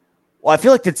 Well, I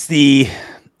feel like I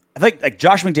think like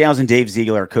Josh McDaniels and Dave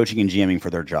Ziegler are coaching and GMing for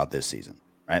their job this season,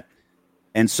 right?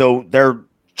 And so they're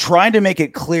trying to make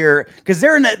it clear, because they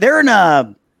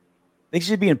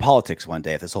should be in politics one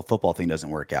day if this whole football thing doesn't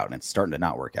work out, and it's starting to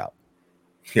not work out.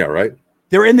 Yeah, right.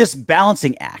 They're in this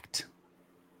balancing act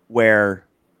where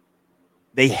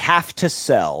they have to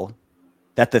sell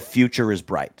that the future is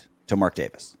bright to Mark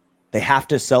Davis. They have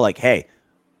to sell like, hey,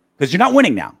 because you're not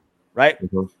winning now, right?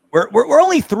 Mm-hmm. We're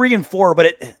only 3-4,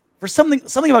 but for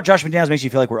something about Josh McDaniels makes you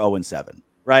feel like we're 0-7,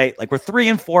 right? Like we're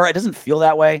 3-4. It doesn't feel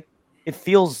that way. It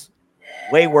feels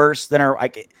way worse than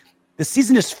the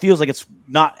season just feels like it's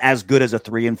not as good as a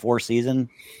 3-4 season. And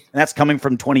that's coming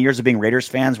from 20 years of being Raiders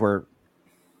fans where,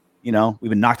 we've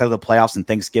been knocked out of the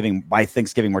playoffs by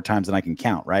Thanksgiving more times than I can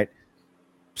count, right?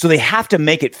 So they have to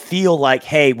make it feel like,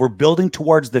 hey, we're building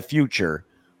towards the future,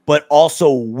 but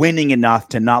also winning enough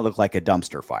to not look like a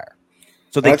dumpster fire.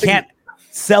 So they can't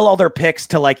sell all their picks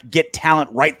to like get talent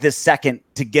right this second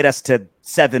to get us to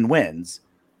 7 wins,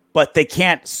 but they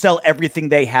can't sell everything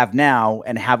they have now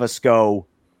and have us go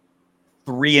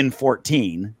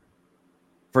 3-14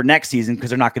 for next season, because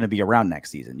they're not going to be around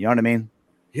next season. You know what I mean?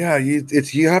 Yeah,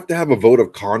 you have to have a vote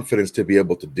of confidence to be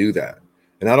able to do that,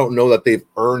 and I don't know that they've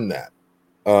earned that.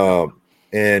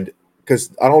 And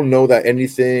because I don't know that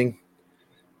anything,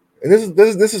 and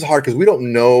this is hard because we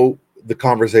don't know the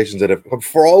conversations that have.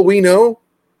 For all we know,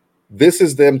 this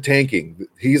is them tanking.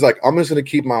 He's like, I'm just going to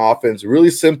keep my offense really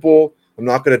simple. I'm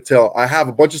not going to tell. I have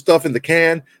a bunch of stuff in the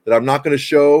can that I'm not going to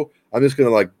show. I'm just going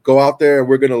to like go out there and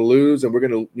we're going to lose and we're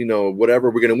going to, whatever.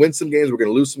 We're going to win some games. We're going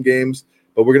to lose some games,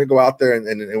 but we're going to go out there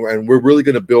and we're really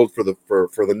going to build for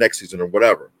the next season or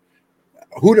whatever.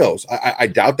 Who knows? I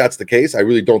doubt that's the case. I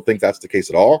really don't think that's the case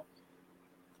at all.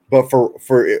 But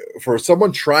for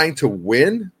someone trying to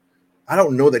win, I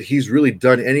don't know that he's really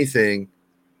done anything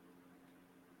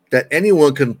that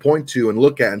anyone can point to and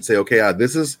look at and say, okay,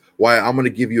 this is why I'm going to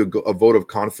give you a vote of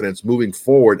confidence moving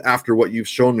forward after what you've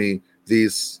shown me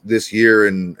this year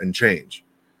and change.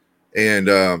 And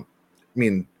I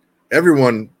mean,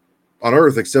 everyone on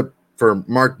earth except for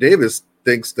Mark Davis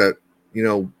thinks that, you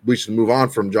know, we should move on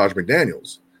from Josh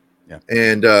McDaniels. Yeah.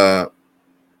 And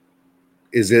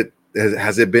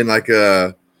has it been like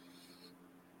a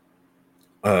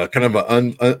kind of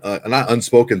a not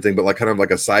unspoken thing, but like kind of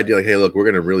like a side deal, like, hey, look, we're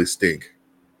going to really stink.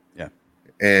 Yeah.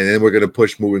 And then we're going to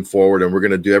push moving forward, and we're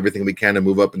going to do everything we can to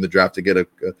move up in the draft to get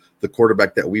the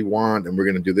quarterback that we want, and we're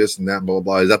going to do this and that, blah, blah,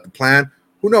 blah. Is that the plan?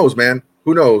 Who knows, man?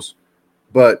 Who knows?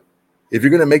 But if you're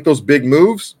going to make those big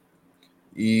moves,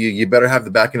 you better have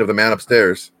the backing of the man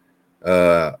upstairs,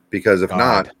 because if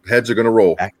not, heads are going to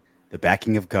roll. The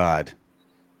backing of God.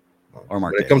 Or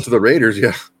Mark When it comes to the Raiders,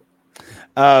 yeah.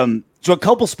 So a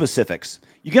couple specifics.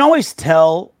 You can always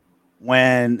tell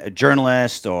when a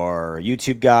journalist or a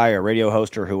YouTube guy or radio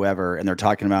host or whoever, and they're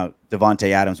talking about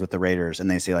Devontae Adams with the Raiders, and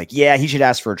they say like, yeah, he should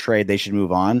ask for a trade. They should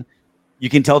move on. You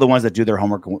can tell the ones that do their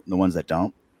homework and the ones that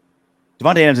don't.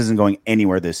 Devontae Adams isn't going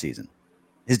anywhere this season.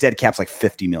 His dead cap's like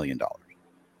 $50 million.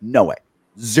 No way.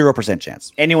 0%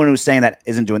 chance. Anyone who's saying that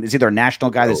isn't doing it's either a national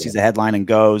guy that sees the headline and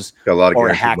goes, or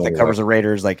a hack that covers the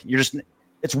Raiders. Like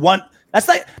it's one. That's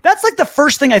like the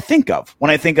first thing I think of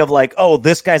when I think of like, oh,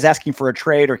 this guy's asking for a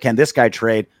trade, or can this guy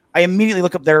trade? I immediately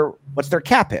look up what's their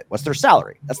cap hit, what's their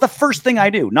salary. That's the first thing I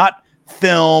do. Not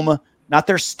film, not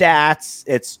their stats.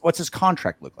 It's what's his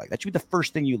contract look like. That should be the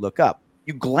first thing you look up.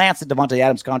 You glance at Devontae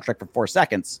Adams' contract for 4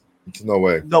 seconds. No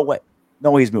way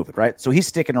he's moving, right? So he's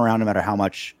sticking around no matter how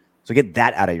much. So get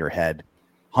that out of your head.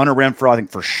 Hunter Renfrow, I think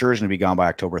for sure is going to be gone by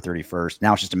October 31st.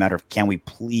 Now it's just a matter of, can we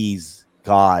please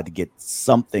God get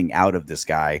something out of this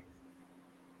guy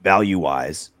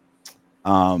value-wise?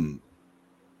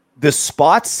 The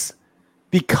spots,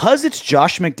 because it's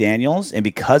Josh McDaniels and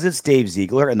because it's Dave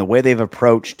Ziegler and the way they've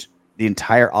approached the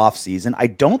entire offseason, I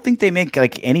don't think they make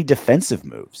like any defensive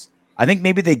moves. I think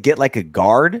maybe they get like a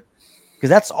guard,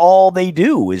 because that's all they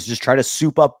do is just try to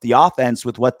soup up the offense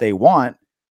with what they want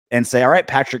and say, all right,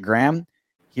 Patrick Graham,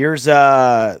 here's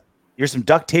some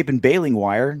duct tape and baling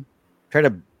wire. Try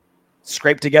to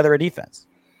scrape together a defense.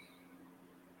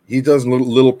 He does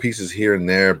little pieces here and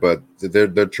there, but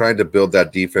they're trying to build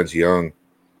that defense young.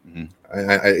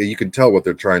 Mm-hmm. You can tell what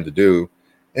they're trying to do,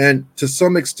 and to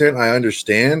some extent, I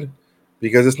understand,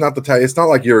 because it's not it's not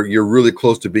like you're really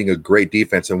close to being a great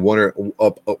defense, and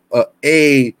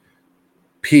a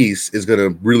piece is going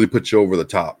to really put you over the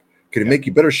top. Can it make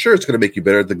you better? Sure, it's going to make you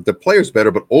better. The player's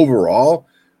better, but overall,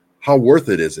 how worth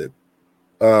it is it?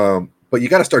 But you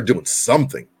got to start doing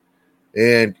something.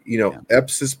 And, you know,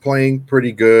 Epps is playing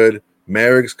pretty good.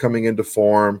 Merrick's coming into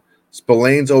form.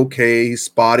 Spillane's okay. He's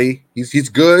spotty. He's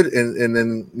good. And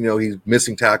then, you know, he's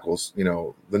missing tackles, you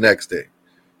know, the next day.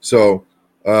 So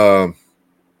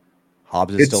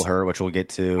Hobbs is still hurt, which we'll get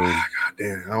to. God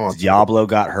damn, Diablo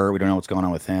got hurt. We don't know what's going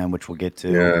on with him, which we'll get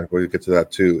to. Yeah, we'll get to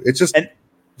that too. It's just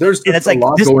there's it's a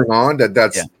lot going on.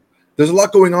 There's a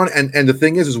lot going on, and the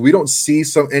thing is we don't see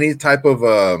any type of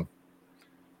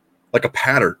like a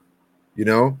pattern. You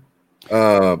know,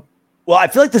 well, I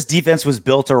feel like this defense was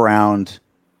built around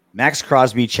Max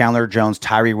Crosby, Chandler Jones,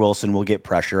 Tyree Wilson will get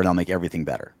pressure, and they'll make everything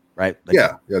better, right?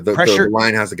 Like the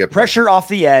line has to get pressure off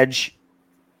the edge,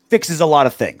 fixes a lot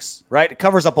of things, right? It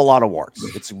covers up a lot of warts.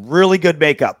 It's really good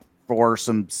makeup for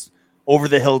some over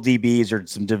the hill DBs or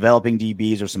some developing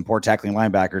DBs or some poor tackling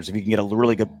linebackers if you can get a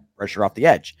really good pressure off the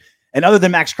edge. And other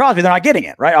than Max Crosby, they're not getting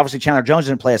it, right? Obviously, Chandler Jones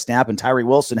didn't play a snap, and Tyree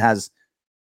Wilson has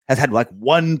had like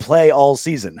one play all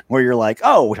season where you're like,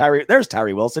 oh, there's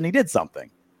Tyree Wilson. He did something.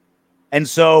 And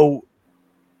so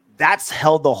that's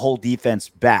held the whole defense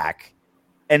back.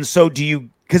 And so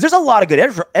because there's a lot of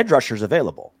good edge rushers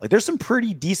available. Like there's some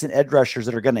pretty decent edge rushers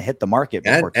that are going to hit the market.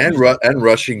 And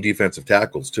rushing defensive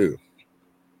tackles too.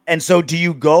 And so do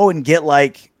you go and get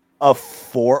like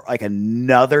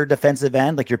another defensive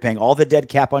end? Like you're paying all the dead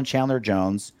cap on Chandler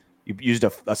Jones. You used a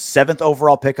 7th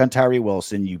overall pick on Tyree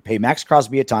Wilson. You pay Max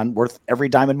Crosby a ton, worth every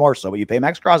diamond more so, but you pay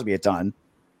Max Crosby a ton.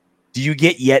 Do you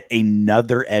get yet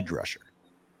another edge rusher?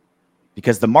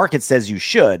 Because the market says you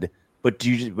should, but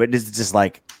is it just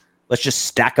like, let's just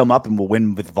stack them up and we'll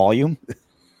win with volume?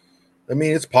 I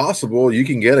mean, it's possible. You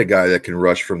can get a guy that can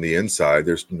rush from the inside.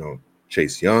 There's, you know,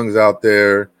 Chase Young's out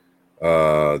there.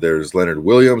 There's Leonard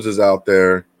Williams is out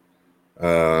there.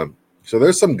 So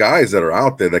there's some guys that are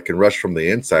out there that can rush from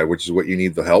the inside, which is what you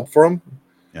need the help from.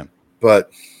 Yeah. But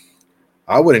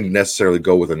I wouldn't necessarily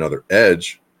go with another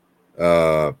edge.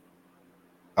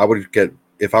 I would get,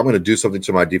 if I'm going to do something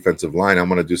to my defensive line, I'm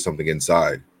going to do something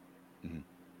inside.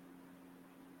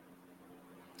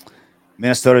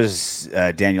 Minnesota's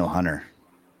Daniel Hunter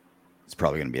is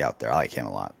probably going to be out there. I like him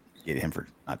a lot. Get him for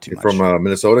not too much. From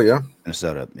Minnesota, yeah?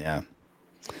 Minnesota, yeah.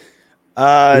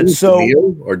 So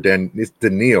Daniel or it's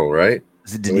Daniel, right?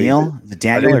 Is it Daniel? Is it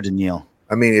Daniel or Daniel?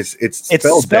 I mean, it's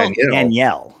spelled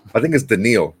Danielle. I think it's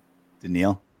Daniel.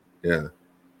 Daniel? Yeah.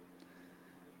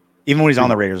 Even when he's on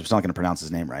the Raiders, we're still not going to pronounce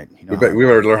his name right. You know we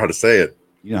better learn how to say it.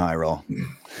 You know how I roll.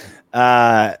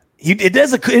 It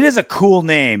is a cool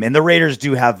name, and the Raiders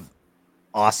do have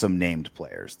awesome named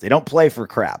players. They don't play for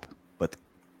crap, but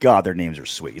God, their names are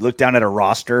sweet. You look down at a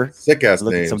roster, sick ass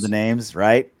look names. At some of the names,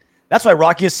 right? That's why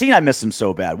Rocky Yassin, I miss him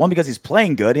so bad. One, because he's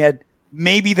playing good. He had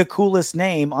maybe the coolest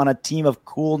name on a team of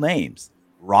cool names.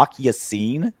 Rocky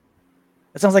Yassin?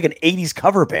 That sounds like an 80s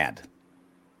cover band.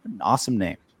 An awesome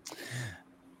name.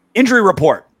 Injury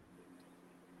report.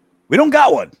 We don't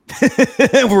got one.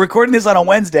 We're recording this on a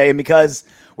Wednesday, and because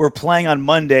we're playing on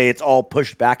Monday, it's all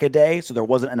pushed back a day, so there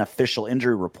wasn't an official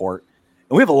injury report.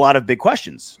 And we have a lot of big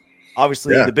questions.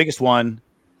 Obviously, the biggest one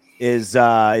is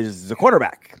the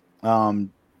quarterback.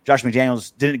 Josh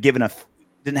McDaniels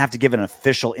didn't have to give an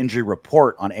official injury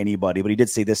report on anybody, but he did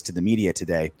say this to the media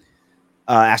today.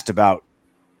 Asked about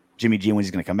Jimmy G when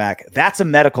he's going to come back. That's a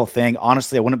medical thing.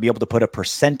 Honestly, I wouldn't be able to put a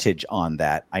percentage on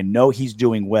that. I know he's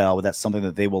doing well, but that's something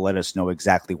that they will let us know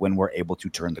exactly when we're able to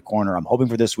turn the corner. I'm hoping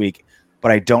for this week,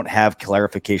 but I don't have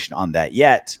clarification on that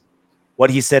yet.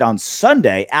 What he said on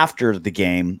Sunday after the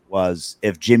game was,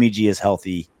 if Jimmy G is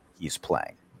healthy, he's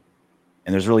playing.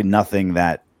 And there's really nothing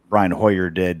that Brian Hoyer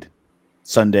did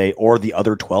Sunday or the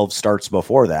other 12 starts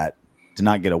before that to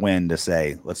not get a win to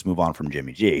say, let's move on from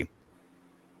Jimmy G.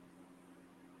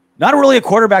 Not really a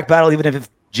quarterback battle, even if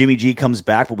Jimmy G comes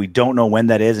back, but we don't know when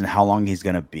that is and how long he's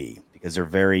going to be because they're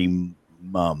very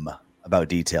mum about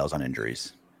details on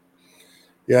injuries.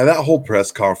 Yeah, that whole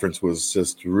press conference was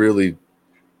just really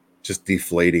just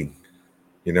deflating,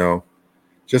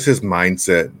 just his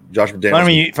mindset. Josh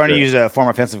McDaniels. Trying to use a former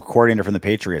offensive coordinator from the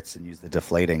Patriots and use the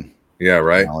deflating. Yeah,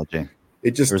 right. Technology.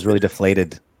 It was really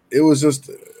deflated. It was just,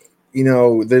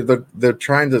 they're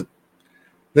trying to.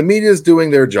 The media is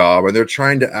doing their job, and they're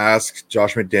trying to ask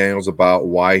Josh McDaniels about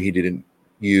why he didn't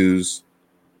use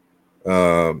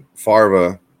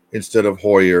Farva instead of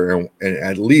Hoyer, and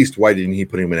at least why didn't he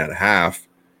put him in at half?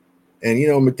 And,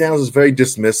 McDaniels is very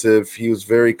dismissive. He was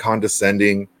very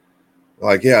condescending.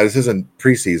 Like, yeah, this isn't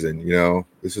preseason,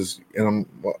 this is,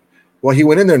 he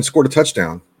went in there and scored a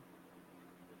touchdown.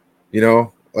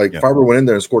 Farva went in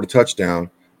there and scored a touchdown.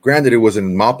 Granted, it was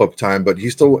in mop-up time, but he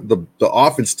still the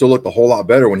offense still looked a whole lot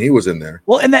better when he was in there.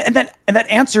 Well, and that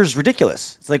answer is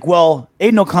ridiculous. It's like, well,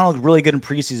 Aiden O'Connell looked really good in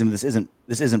preseason. This isn't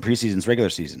preseason; it's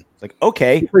regular season. It's like,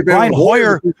 okay, Brian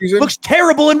Hoyer looks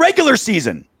terrible in regular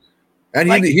season,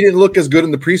 and he didn't look as good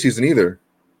in the preseason either.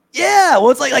 Yeah,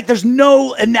 well, it's like there's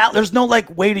no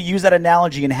way to use that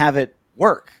analogy and have it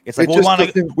work. It's like, we want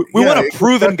a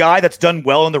proven guy that's done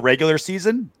well in the regular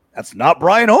season. That's not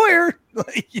Brian Hoyer.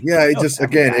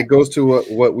 It goes to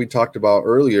what we talked about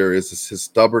earlier is his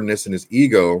stubbornness and his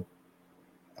ego.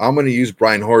 I'm going to use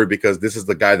Brian Hoyer because this is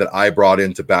the guy that I brought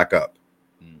in to back up.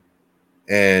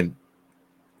 And,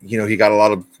 he got a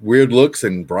lot of weird looks,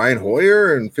 and Brian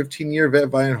Hoyer and 15-year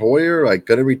vet Brian Hoyer, like,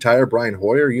 going to retire Brian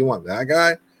Hoyer. You want that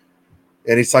guy?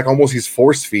 And it's like almost he's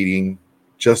force feeding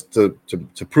just to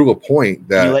prove a point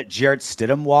that you let Jarrett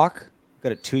Stidham walk.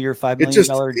 Got a 2-year, $5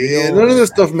 million deal. None of this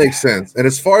stuff makes sense. And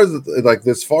as far as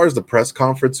the press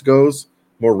conference goes,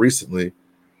 more recently,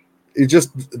 it just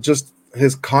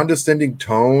his condescending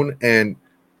tone and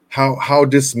how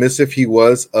dismissive he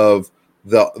was of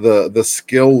the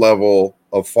skill level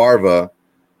of Farva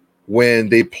when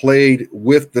they played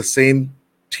with the same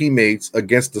teammates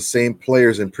against the same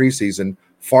players in preseason.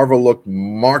 Farva looked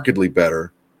markedly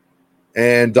better,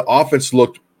 and the offense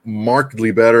looked markedly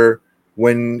better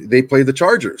when they played the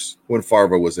Chargers, when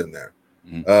Farva was in there.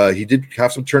 He did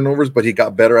have some turnovers, but he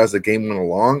got better as the game went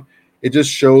along. It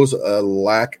just shows a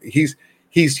lack. He's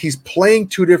playing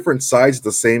two different sides at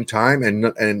the same time, and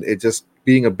it just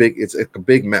being a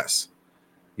big mess.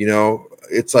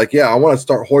 It's like, yeah, I want to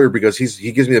start Hoyer because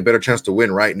he gives me a better chance to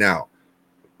win right now.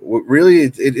 Really,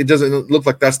 it doesn't look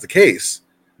like that's the case.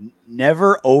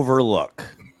 Never overlook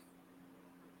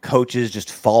coaches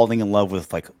just falling in love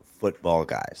with like football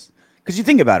guys. Because you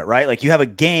think about it, right? Like, you have a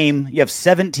game, you have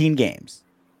 17 games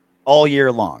all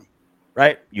year long,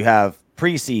 right? You have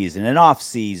preseason and off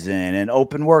season and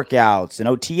open workouts and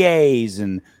OTAs.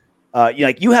 And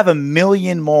you have a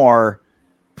million more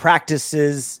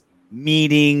practices,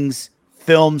 meetings,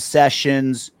 film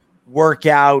sessions,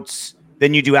 workouts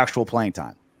than you do actual playing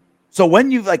time. So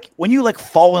when you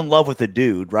fall in love with a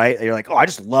dude, right? You're like, oh, I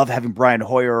just love having Brian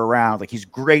Hoyer around. Like, he's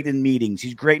great in meetings.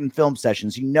 He's great in film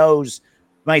sessions. He knows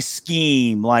my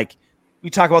scheme. Like, we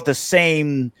talk about the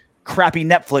same crappy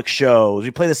Netflix shows.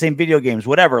 We play the same video games,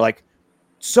 whatever. Like,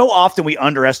 so often we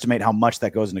underestimate how much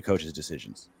that goes into coaches'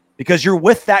 decisions because you're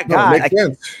with that guy. Like,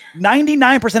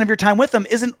 99% of your time with them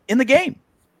isn't in the game.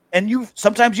 And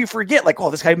sometimes you forget, like,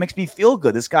 oh, this guy makes me feel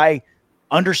good. This guy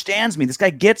understands me. This guy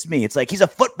gets me. It's like, he's a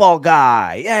football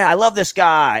guy. Yeah, I love this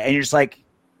guy. And you're just like,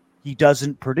 he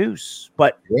doesn't produce.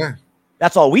 But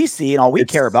that's all we see and all we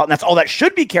care about. And that's all that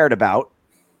should be cared about.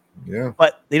 Yeah.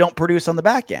 But they don't produce on the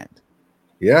back end.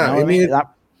 Yeah. I mean,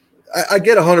 I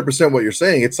get 100% what you're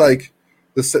saying. It's like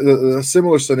the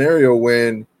similar scenario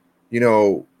when,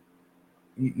 you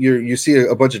see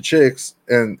a bunch of chicks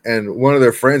and one of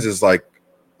their friends is like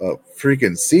a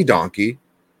freaking sea donkey.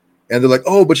 And they're like,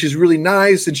 oh, but she's really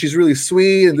nice and she's really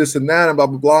sweet and this and that and blah,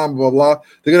 blah, blah, blah, blah.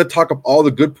 They're going to talk up all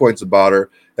the good points about her.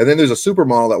 And then there's a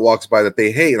supermodel that walks by that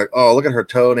they hate. Like, oh, look at her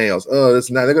toenails. Oh, this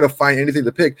and that. They're going to find anything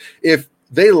to pick. If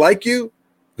they like you,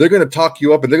 they're going to talk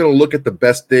you up and they're going to look at the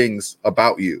best things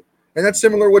about you. And that's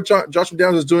similar to what Josh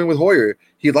McDaniels is doing with Hoyer.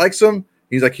 He likes him.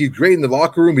 He's like, he's great in the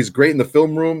locker room. He's great in the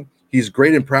film room. He's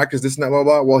great in practice, this and that, blah,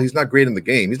 blah. Well, he's not great in the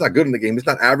game. He's not good in the game. He's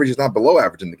not average. He's not below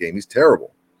average in the game. He's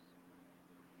terrible.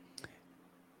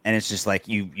 And it's just like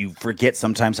you forget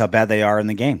sometimes how bad they are in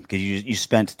the game because you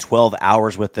spent 12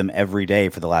 hours with them every day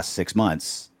for the last 6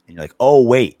 months. And you're like, oh,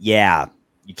 wait, yeah,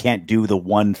 you can't do the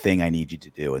one thing I need you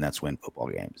to do, and that's win football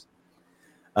games.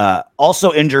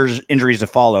 Also injuries to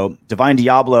follow. Divine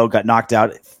Diablo got knocked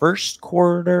out first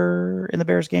quarter in the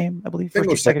Bears game, I believe. First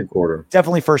or second quarter.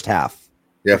 Definitely first half.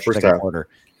 Yeah, first half. Quarter.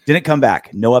 Didn't come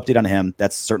back. No update on him.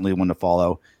 That's certainly one to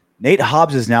follow. Nate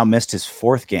Hobbs has now missed his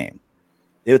 4th game.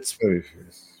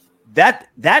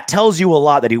 That tells you a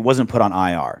lot that he wasn't put on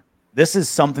IR. This is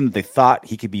something that they thought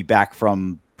he could be back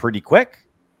from pretty quick,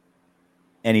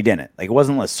 and he didn't. Like, it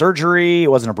wasn't a surgery, it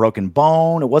wasn't a broken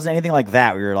bone, it wasn't anything like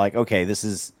that. We were like, okay, this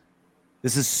is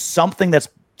something that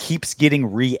keeps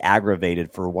getting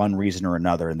re-aggravated for one reason or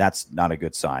another, and that's not a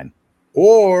good sign.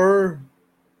 Or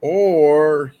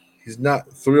he's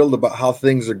not thrilled about how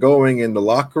things are going in the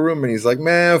locker room, and he's like,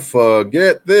 man,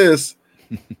 forget this.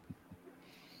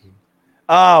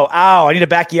 Oh, I need a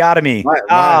backiotomy.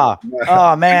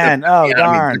 Oh, man. Oh,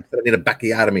 darn. I need a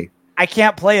backiotomy. I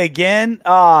can't play again?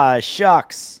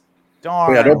 Shucks.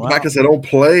 Darn. I don't practice. I don't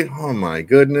play. Oh, my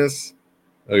goodness.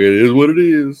 Okay, it is what it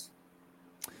is.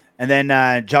 And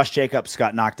then Josh Jacobs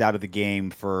got knocked out of the game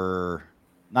for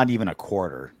not even a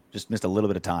quarter. Just missed a little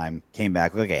bit of time. Came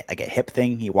back. Like a hip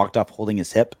thing. He walked off holding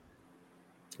his hip.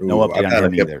 No update on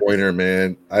him either. Pointer,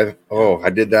 man. I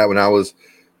did that when I was...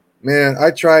 Man, I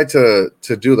tried to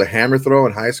do the hammer throw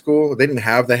in high school. They didn't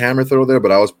have the hammer throw there,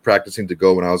 but I was practicing to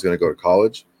go when I was going to go to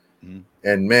college. Mm-hmm.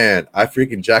 And man, I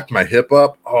freaking jacked my hip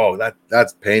up. Oh,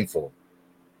 that's painful.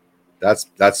 That's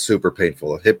super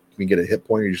painful. You get a hip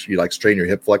pointer, you like strain your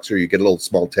hip flexor, you get a little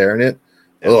small tear in it.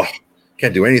 Ugh,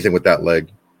 can't do anything with that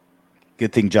leg.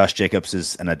 Good thing Josh Jacobs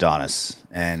is an Adonis,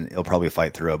 and he'll probably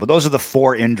fight through it. But those are the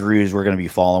 4 injuries we're going to be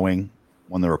following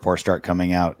when the reports start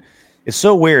coming out. It's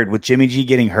so weird with Jimmy G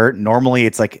getting hurt. Normally,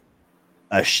 it's like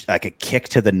a kick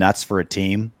to the nuts for a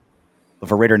team. But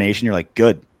for Raider Nation, you're like,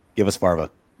 good, give us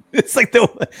Farva. It's like the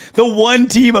one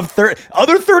team of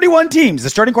other 31 teams.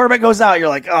 The starting quarterback goes out. You're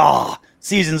like, oh,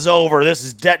 season's over. This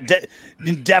is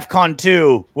DEFCON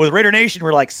 2. With Raider Nation,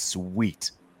 we're like, sweet.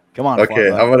 Come on.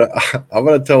 Okay, Farva. I'm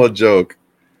gonna tell a joke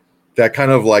that kind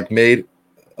of like made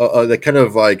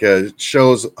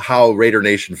shows how Raider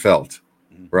Nation felt,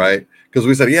 right? Because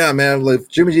we said, yeah, man, if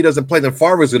Jimmy G doesn't play, then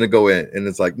Farva's going to go in. And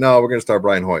it's like, no, we're going to start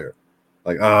Brian Hoyer.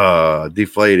 Like,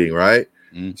 deflating, right?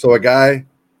 Mm. So a guy,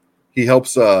 he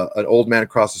helps an old man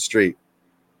across the street.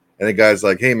 And the guy's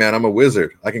like, hey, man, I'm a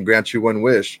wizard. I can grant you one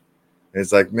wish. And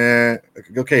it's like, man,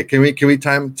 okay, can we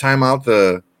time out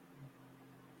the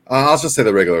I'll just say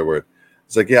the regular word.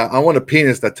 It's like, yeah, I want a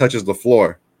penis that touches the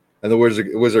floor. And the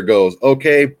wizard goes,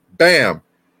 okay, bam.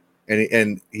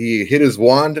 And he hit his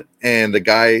wand, and the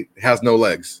guy has no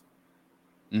legs.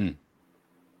 Mm.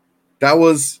 That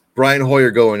was Brian Hoyer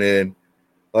going in.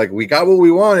 Like, we got what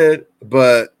we wanted,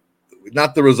 but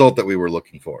not the result that we were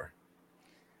looking for.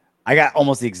 I got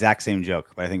almost the exact same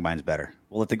joke, but I think mine's better.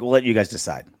 We'll let you guys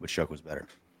decide which joke was better.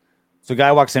 So a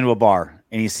guy walks into a bar,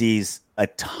 and he sees a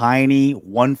tiny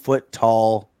 1 foot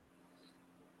tall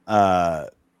man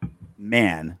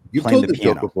You've playing told the this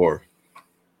piano. joke before.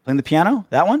 Playing the piano?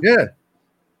 That one? Yeah.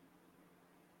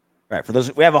 Right. For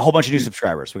those, we have a whole bunch of new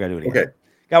subscribers. We got to do it again. Okay.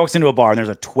 Guy walks into a bar and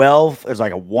there's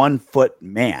like a 1 foot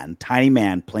man, tiny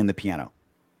man playing the piano.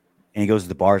 And he goes to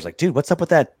the bar. He's like, dude, what's up with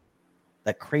that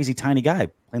crazy tiny guy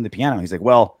playing the piano? He's like,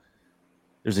 well,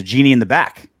 there's a genie in the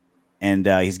back and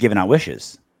he's giving out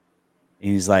wishes.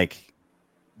 And he's like,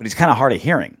 but he's kind of hard of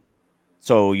hearing.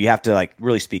 So you have to like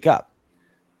really speak up.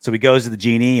 So he goes to the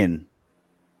genie and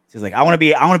he's like, I want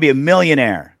to be a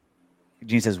millionaire. The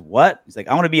genie says, what? He's like,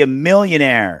 I want to be a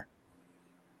millionaire.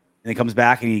 And he comes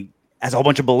back and he has a whole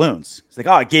bunch of balloons. He's like,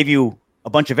 oh, I gave you a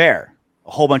bunch of air,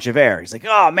 a whole bunch of air. He's like,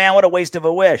 oh man, what a waste of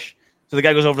a wish. So the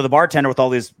guy goes over to the bartender with all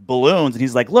these balloons and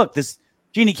he's like, look, this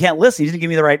genie can't listen. He didn't give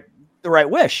me the right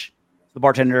wish. The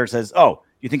bartender says, oh,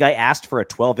 you think I asked for a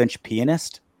 12-inch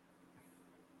pianist?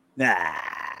 Nah.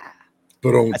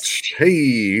 But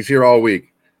he's here all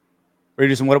week. Ready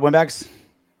to do some what up win backs?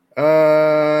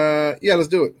 Yeah, let's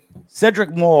do it. Cedric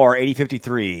Moore,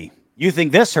 80-53. You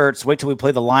think this hurts? Wait till we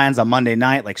play the Lions on Monday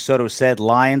night. Like Soto said,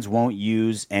 Lions won't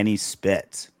use any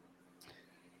spit.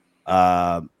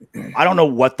 I don't know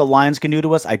what the Lions can do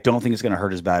to us. I don't think it's going to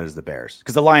hurt as bad as the Bears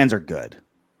because the Lions are good.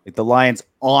 Like the Lions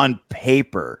on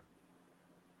paper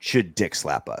should dick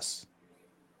slap us.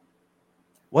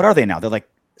 What are they now? They're like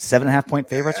 7.5 point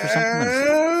favorites or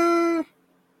something.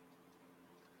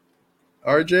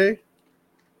 RJ?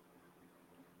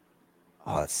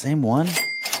 Oh, that same one.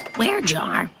 Where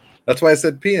jar? That's why I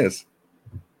said penis.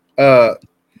 I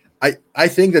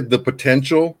think that the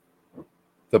potential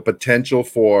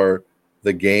for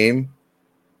the game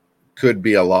could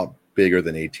be a lot bigger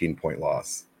than 18-point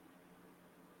loss.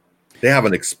 They have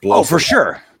an explosive. Oh, for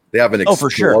sure. They have an explosive. Oh, for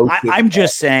sure. I'm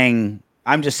just saying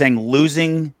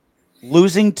losing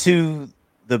to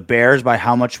the Bears by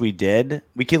how much we did,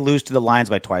 we could lose to the Lions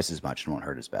by twice as much and won't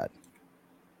hurt as bad.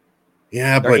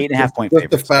 Yeah, they're but 8.5 point just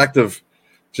favorites.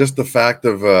 the fact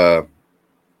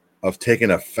of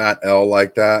taking a fat L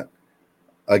like that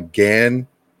again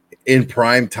in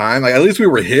prime time. Like at least we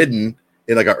were hidden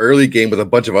in like an early game with a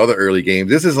bunch of other early games.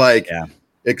 This is like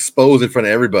exposed in front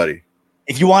of everybody.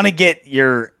 If you want to get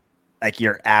your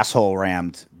asshole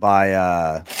rammed by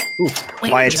a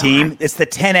team, it's the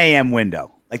 10 a.m.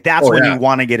 window. Like that's when you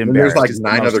want to get embarrassed. There's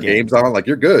like 9 other games on. Like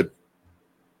you're good.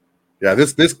 Yeah,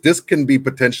 this can be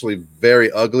potentially very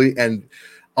ugly. And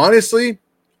honestly,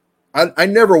 I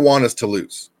never want us to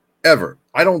lose ever.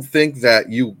 I don't think that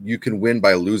you can win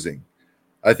by losing.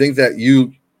 I think that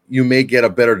you may get a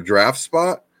better draft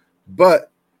spot,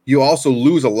 but you also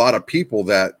lose a lot of people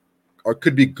that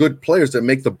could be good players that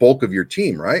make the bulk of your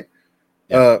team, right?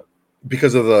 Yeah.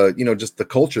 Because of the just the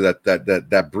culture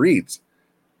that breeds.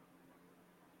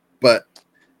 But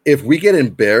if we get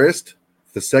embarrassed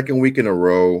the second week in a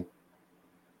row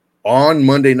on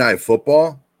Monday Night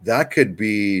Football, that could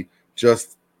be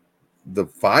just the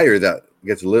fire that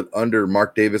gets lit under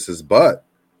Mark Davis's butt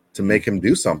to make him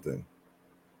do something.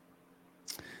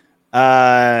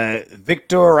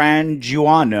 Victor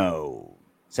Angiuano,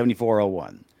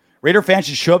 7401. Raider fans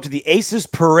should show up to the Aces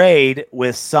parade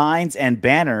with signs and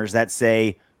banners that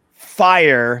say,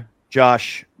 "Fire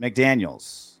Josh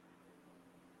McDaniels."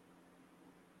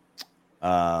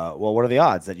 Well, what are the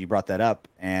odds that you brought that up?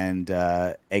 And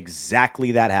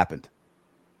exactly that happened.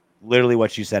 Literally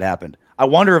what you said happened. I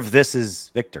wonder if this is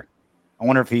Victor. I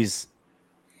wonder if he's.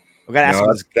 We got to ask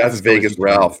him. That's Vegas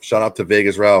Ralph. Shout out to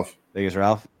Vegas Ralph. Vegas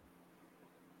Ralph.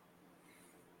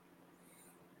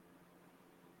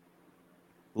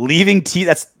 Leaving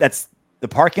that's the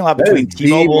parking lot between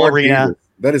T-Mobile Arena. Davis.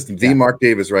 That is the Mark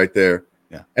Davis right there.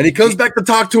 Yeah. And he comes back to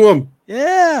talk to him.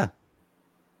 Yeah.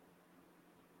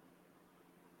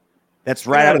 That's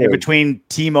right out in between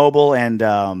T-Mobile and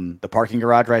the parking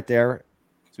garage right there.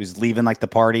 So he's leaving like the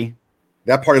party.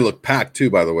 That party looked packed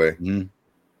too, by the way. Mm-hmm.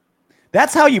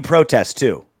 That's how you protest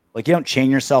too. Like you don't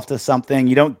chain yourself to something.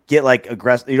 You don't get like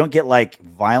aggressive. You don't get like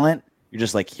violent. You're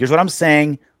just like, here's what I'm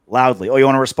saying loudly. Oh, you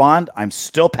want to respond? I'm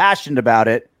still passionate about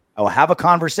it. I will have a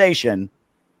conversation,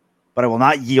 but I will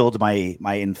not yield my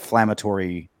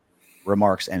inflammatory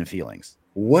remarks and feelings.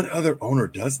 What other owner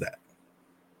does that?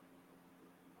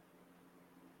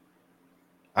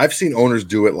 I've seen owners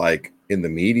do it like in the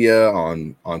media,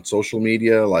 on social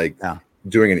media, like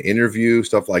doing an interview,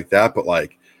 stuff like that. But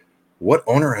like, what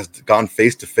owner has gone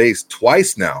face to face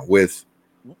twice now with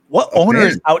what owner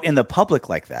is out in the public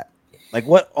like that? Like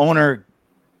what owner?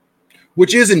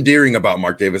 Which is endearing about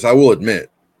Mark Davis, I will admit.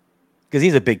 Because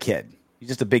he's a big kid. He's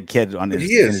just a big kid in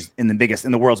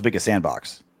the world's biggest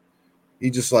sandbox. He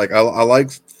just like, I like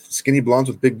skinny blondes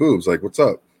with big boobs. Like, what's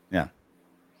up? Yeah.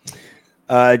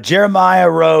 Jeremiah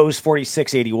Rose,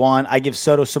 4681. I give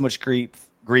Soto so much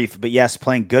grief, but yes,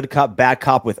 playing good cop, bad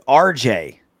cop with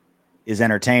RJ is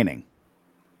entertaining.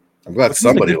 I'm glad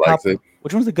somebody likes it.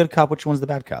 Which one's the good cop? Which one's the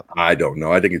bad cop? I don't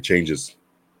know. I think it changes.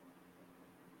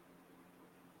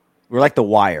 We're like The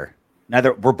Wire.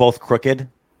 We're both crooked,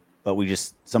 but we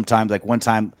just sometimes, like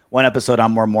one episode,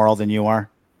 I'm more moral than you are.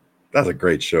 That's a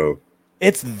great show.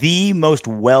 It's the most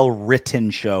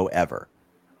well-written show ever.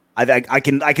 I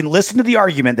can listen to the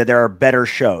argument that there are better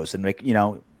shows and make,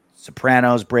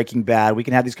 Sopranos, Breaking Bad. We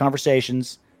can have these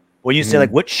conversations. When you say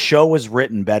like, which show was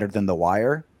written better than The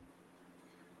Wire?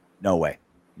 No way.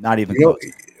 Not even close.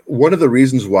 One of the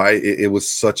reasons why it was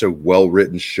such a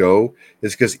well-written show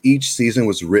is because each season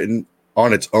was written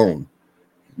on its own.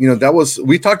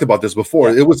 We talked about this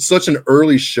before. Yeah. It was such an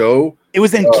early show. It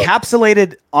was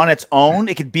encapsulated on its own.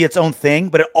 It could be its own thing,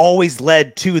 but it always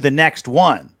led to the next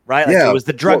one, right? Like it was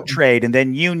the drug trade, and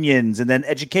then unions, and then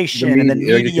education, and then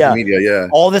media. Yeah.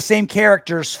 All the same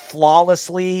characters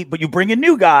flawlessly, but you bring in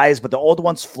new guys, but the old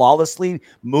ones flawlessly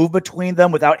move between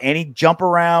them without any jump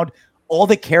around. All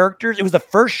the characters. It was the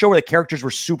first show where the characters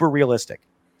were super realistic.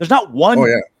 There's not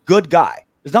one good guy.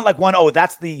 There's not like one,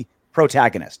 that's the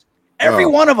protagonist. Every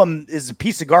one of them is a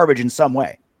piece of garbage in some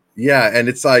way. Yeah, and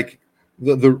it's like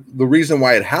the reason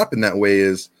why it happened that way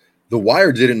is The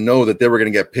Wire didn't know that they were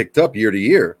going to get picked up year to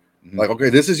year. Mm-hmm. Like, okay,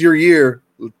 this is your year.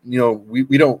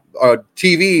 We don't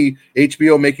TV,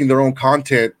 HBO making their own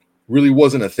content really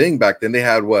wasn't a thing back then. They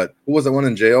had what was that one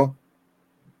in jail?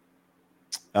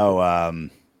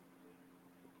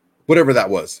 Whatever that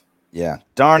was. Yeah.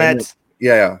 Darn it.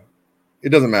 Yeah. It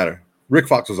doesn't matter. Rick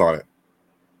Fox was on it.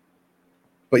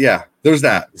 But yeah, there's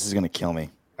that. This is going to kill me.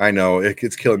 I know.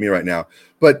 It's killing me right now.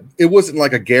 But it wasn't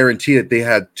like a guarantee that they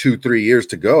had 2-3 years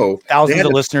to go. Thousands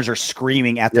of listeners are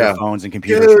screaming at their phones and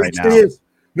computers right now.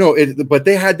 No, but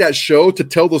they had that show to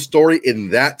tell the story in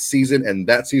that season and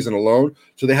that season alone.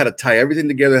 So they had to tie everything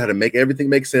together, had to make everything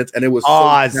make sense. And it was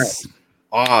Oz.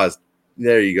 Oz.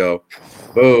 There you go.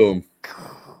 Boom.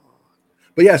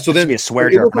 But yeah, so then be a swear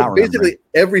jar. Basically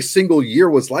every single year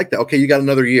was like that. Okay, you got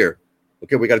another year.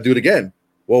 Okay, we got to do it again.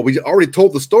 Well, we already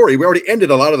told the story. We already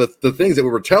ended a lot of the things that we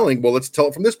were telling. Well, let's tell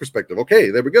it from this perspective. Okay,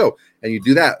 there we go. And you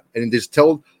do that. And just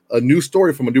tell a new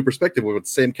story from a new perspective with the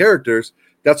same characters.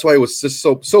 That's why it was just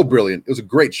so brilliant. It was a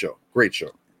great show. Great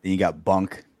show. Then you got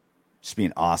Bunk just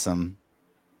being awesome.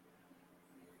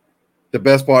 The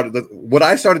best part, what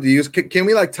I started to use, can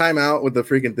we time out with the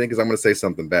freaking thing? Because I'm going to say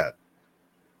something bad.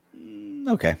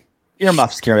 Okay.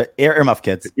 Earmuffs, earmuff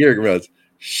kids. Earmuffs.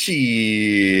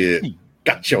 Shit.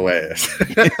 Got your ass.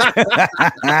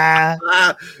 That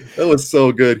was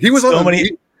so good. He was on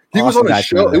a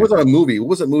show. It was on a movie. What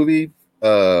was that movie?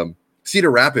 Cedar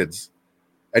Rapids.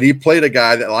 And he played a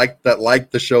guy that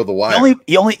liked the show The Wire.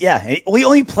 He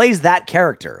only plays that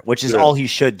character, which is all he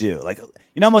should do. Like,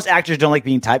 most actors don't like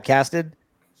being typecasted.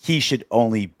 He should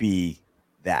only be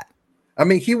that. I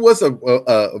mean, he was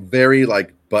a very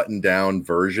buttoned down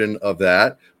version of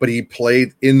that, but he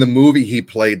played in the movie. He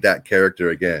played that character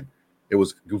again. It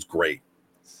was great.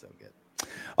 So good.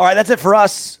 All right, that's it for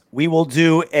us. We will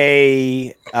do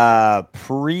a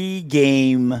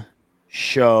pre-game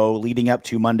show leading up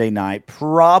to Monday night,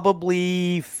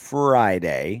 probably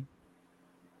Friday.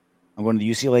 I'm going to the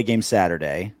UCLA game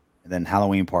Saturday, and then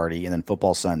Halloween party, and then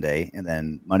football Sunday, and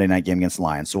then Monday night game against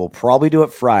Lions. So we'll probably do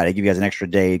it Friday, give you guys an extra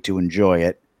day to enjoy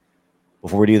it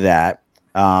before we do that.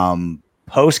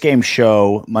 Post-game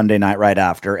show Monday night right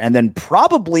after, and then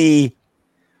probably,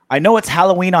 I know it's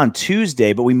Halloween on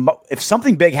Tuesday, but if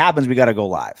something big happens, we got to go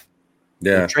live.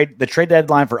 Yeah. The trade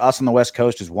deadline for us on the West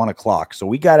Coast is 1:00. So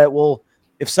we got it.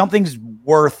 If something's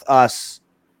worth us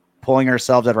pulling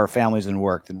ourselves out of our families and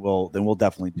work, then we'll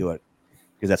definitely do it,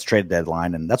 because that's trade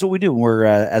deadline, and that's what we do. We're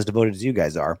as devoted as you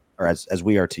guys are, or as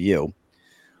we are to you.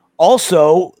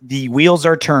 Also, the wheels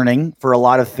are turning for a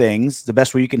lot of things. The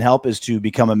best way you can help is to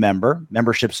become a member.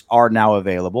 Memberships are now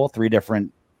available, 3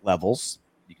 different levels.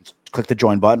 You can click the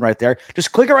join button right there.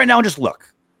 Just click it right now and just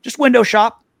look. Just window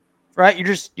shop, right? You're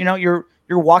just, you're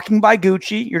walking by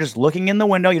Gucci. You're just looking in the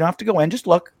window. You don't have to go in. Just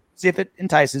look, see if it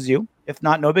entices you. If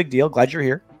not, no big deal. Glad you're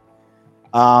here.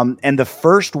 And the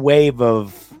first wave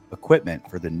of equipment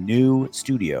for the new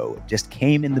studio just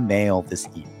came in the mail this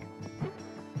evening.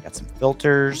 Got some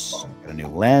filters, got a new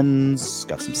lens,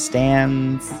 got some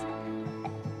stands.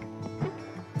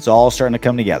 It's all starting to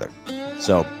come together.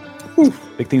 So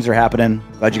big things are happening.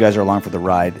 Glad you guys are along for the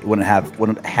ride. It wouldn't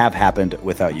have happened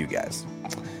without you guys.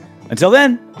 Until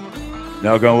then,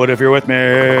 no going wood if you're with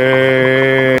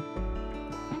me.